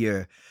podcast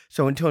year.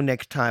 So until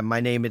next time, my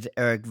name is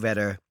Eric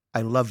Vedder.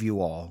 I love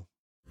you all.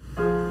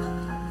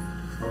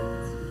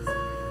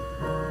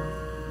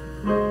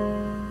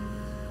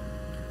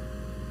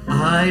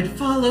 I'd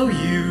follow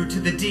you to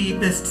the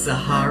deepest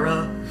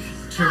Sahara,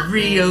 to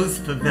Rio's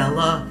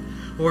favela,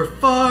 or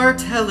far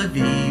Tel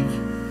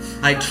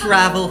Aviv. I'd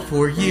travel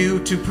for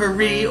you to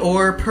Paris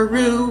or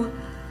Peru,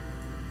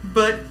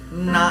 but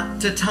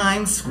not to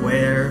Times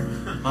Square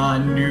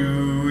on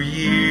New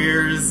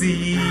Year's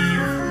Eve.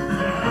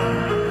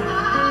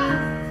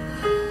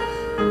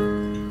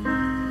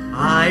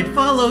 I'd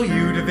follow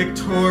you to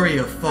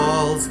Victoria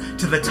Falls,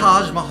 to the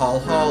Taj Mahal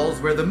halls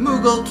where the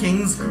Mughal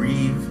kings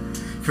grieve.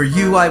 For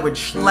you I would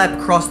schlep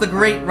across the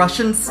Great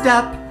Russian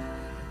Steppe,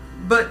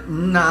 but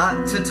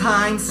not to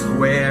Times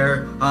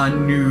Square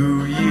on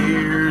New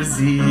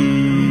Year's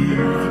Eve.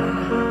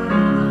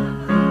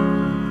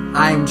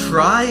 I'm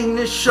trying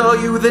to show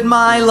you that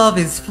my love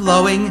is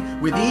flowing.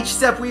 With each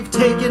step we've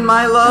taken,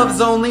 my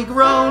love's only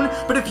grown.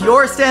 But if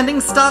you're standing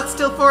stock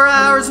still for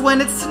hours when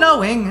it's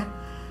snowing,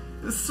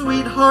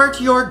 sweetheart,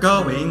 you're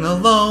going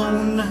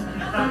alone.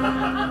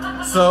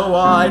 So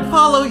I'd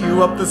follow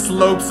you up the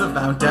slopes of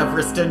Mount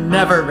Everest and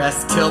never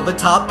rest till the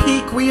top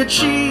peak we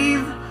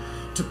achieve.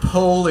 To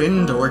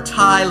Poland or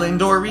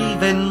Thailand or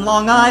even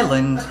Long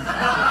Island,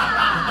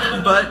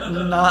 but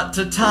not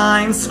to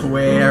Times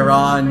Square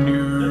on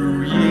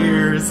New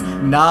Year's,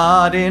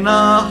 not in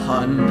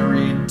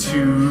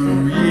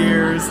 102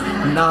 years,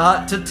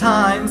 not to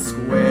Times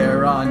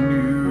Square on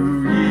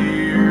New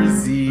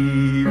Year's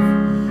Eve.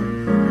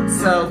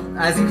 So,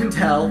 as you can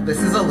tell, this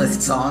is a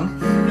list song.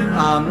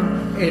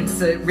 It's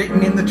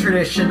written in the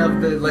tradition of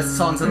the list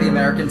songs of the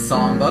American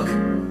Songbook.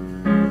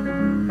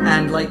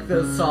 And like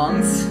those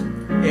songs,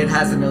 it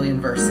has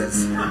 1,000,000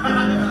 verses.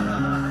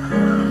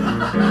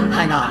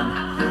 Hang on.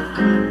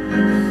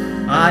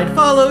 I'd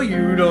follow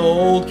you to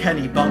Old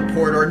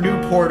Kennebunkport or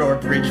Newport or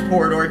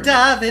Bridgeport or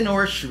Davin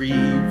or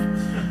Shreve.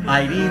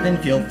 I'd even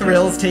feel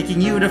thrills taking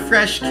you to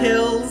Fresh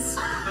Kills,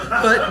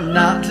 but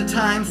not to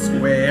Times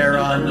Square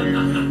on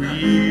New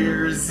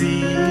Year's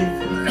Eve.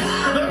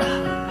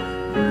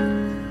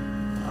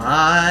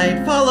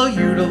 I'd follow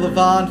you to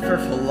Levant for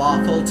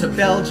falafel, to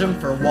Belgium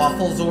for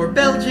waffles or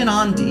Belgian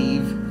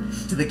endive.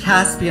 To the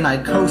Caspian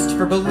I'd coast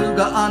for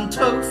beluga on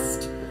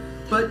toast,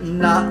 but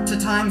not to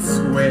Times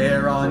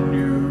Square on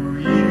New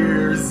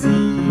Year's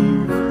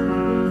Eve.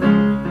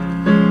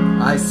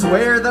 I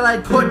swear that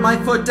I'd put my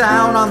foot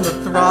down on the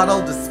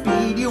throttle to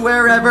speed you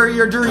wherever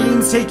your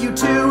dreams take you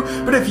to.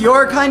 But if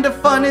your kind of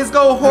fun is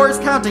go horse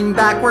counting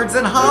backwards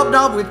and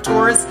hobnob with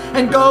tourists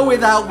and go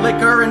without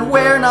liquor and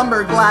wear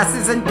numbered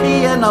glasses and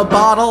pee in a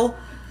bottle,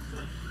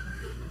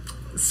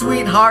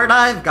 sweetheart,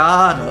 I've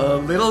got a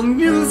little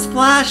news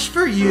flash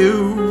for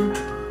you.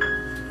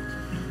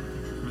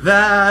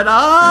 That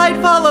I'd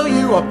follow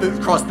you up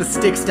across the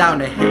Styx down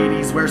to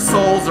Hades, where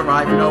souls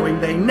arrive knowing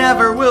they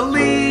never will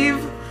leave.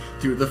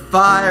 Through the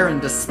fire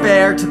and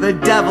despair to the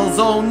devil's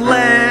own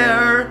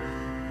lair,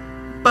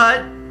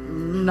 but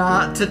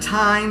not to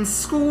Times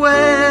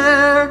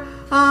Square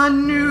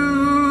on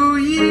New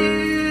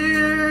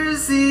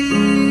Year's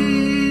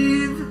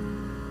Eve.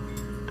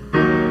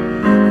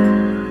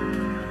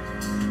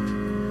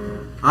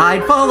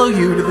 I'd follow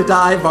you to the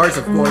dive bars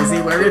of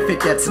Boise, where if it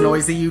gets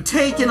noisy, you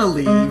take in a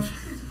leave.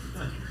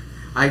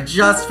 I'd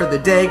just for the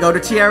day go to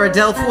Tierra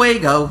del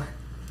Fuego,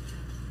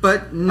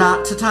 but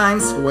not to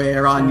Times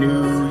Square on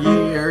New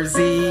Year's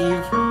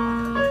Eve.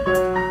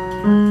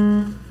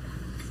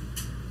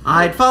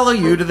 I'd follow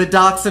you to the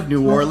docks of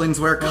New Orleans,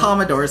 where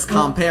Commodores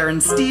compare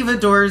and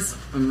stevedores...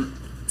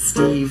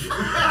 Steve.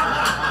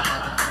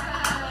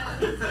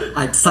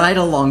 I'd side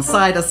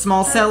alongside a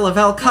small cell of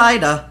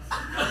Al-Qaeda,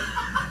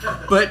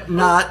 but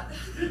not,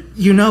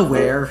 you know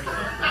where,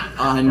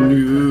 on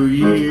New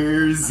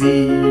Year's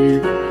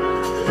Eve.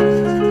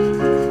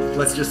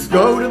 Let's just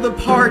go to the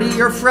party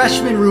your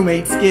freshman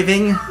roommate's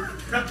giving,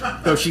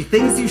 though she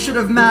thinks you should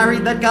have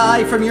married that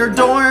guy from your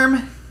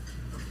dorm.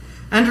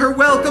 And her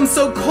welcome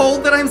so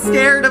cold that I'm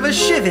scared of a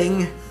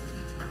shiving.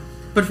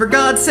 But for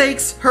God's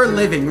sakes, her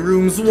living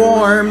room's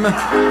warm.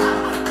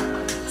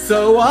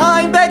 So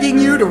I'm begging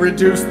you to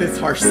reduce this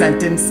harsh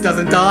sentence.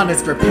 Doesn't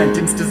honest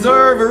repentance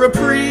deserve a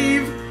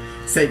reprieve?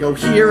 Say go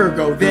here or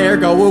go there,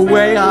 go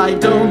away, I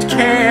don't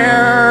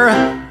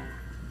care.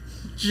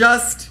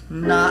 Just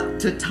not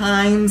to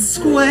Times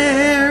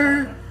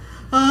Square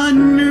a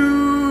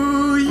new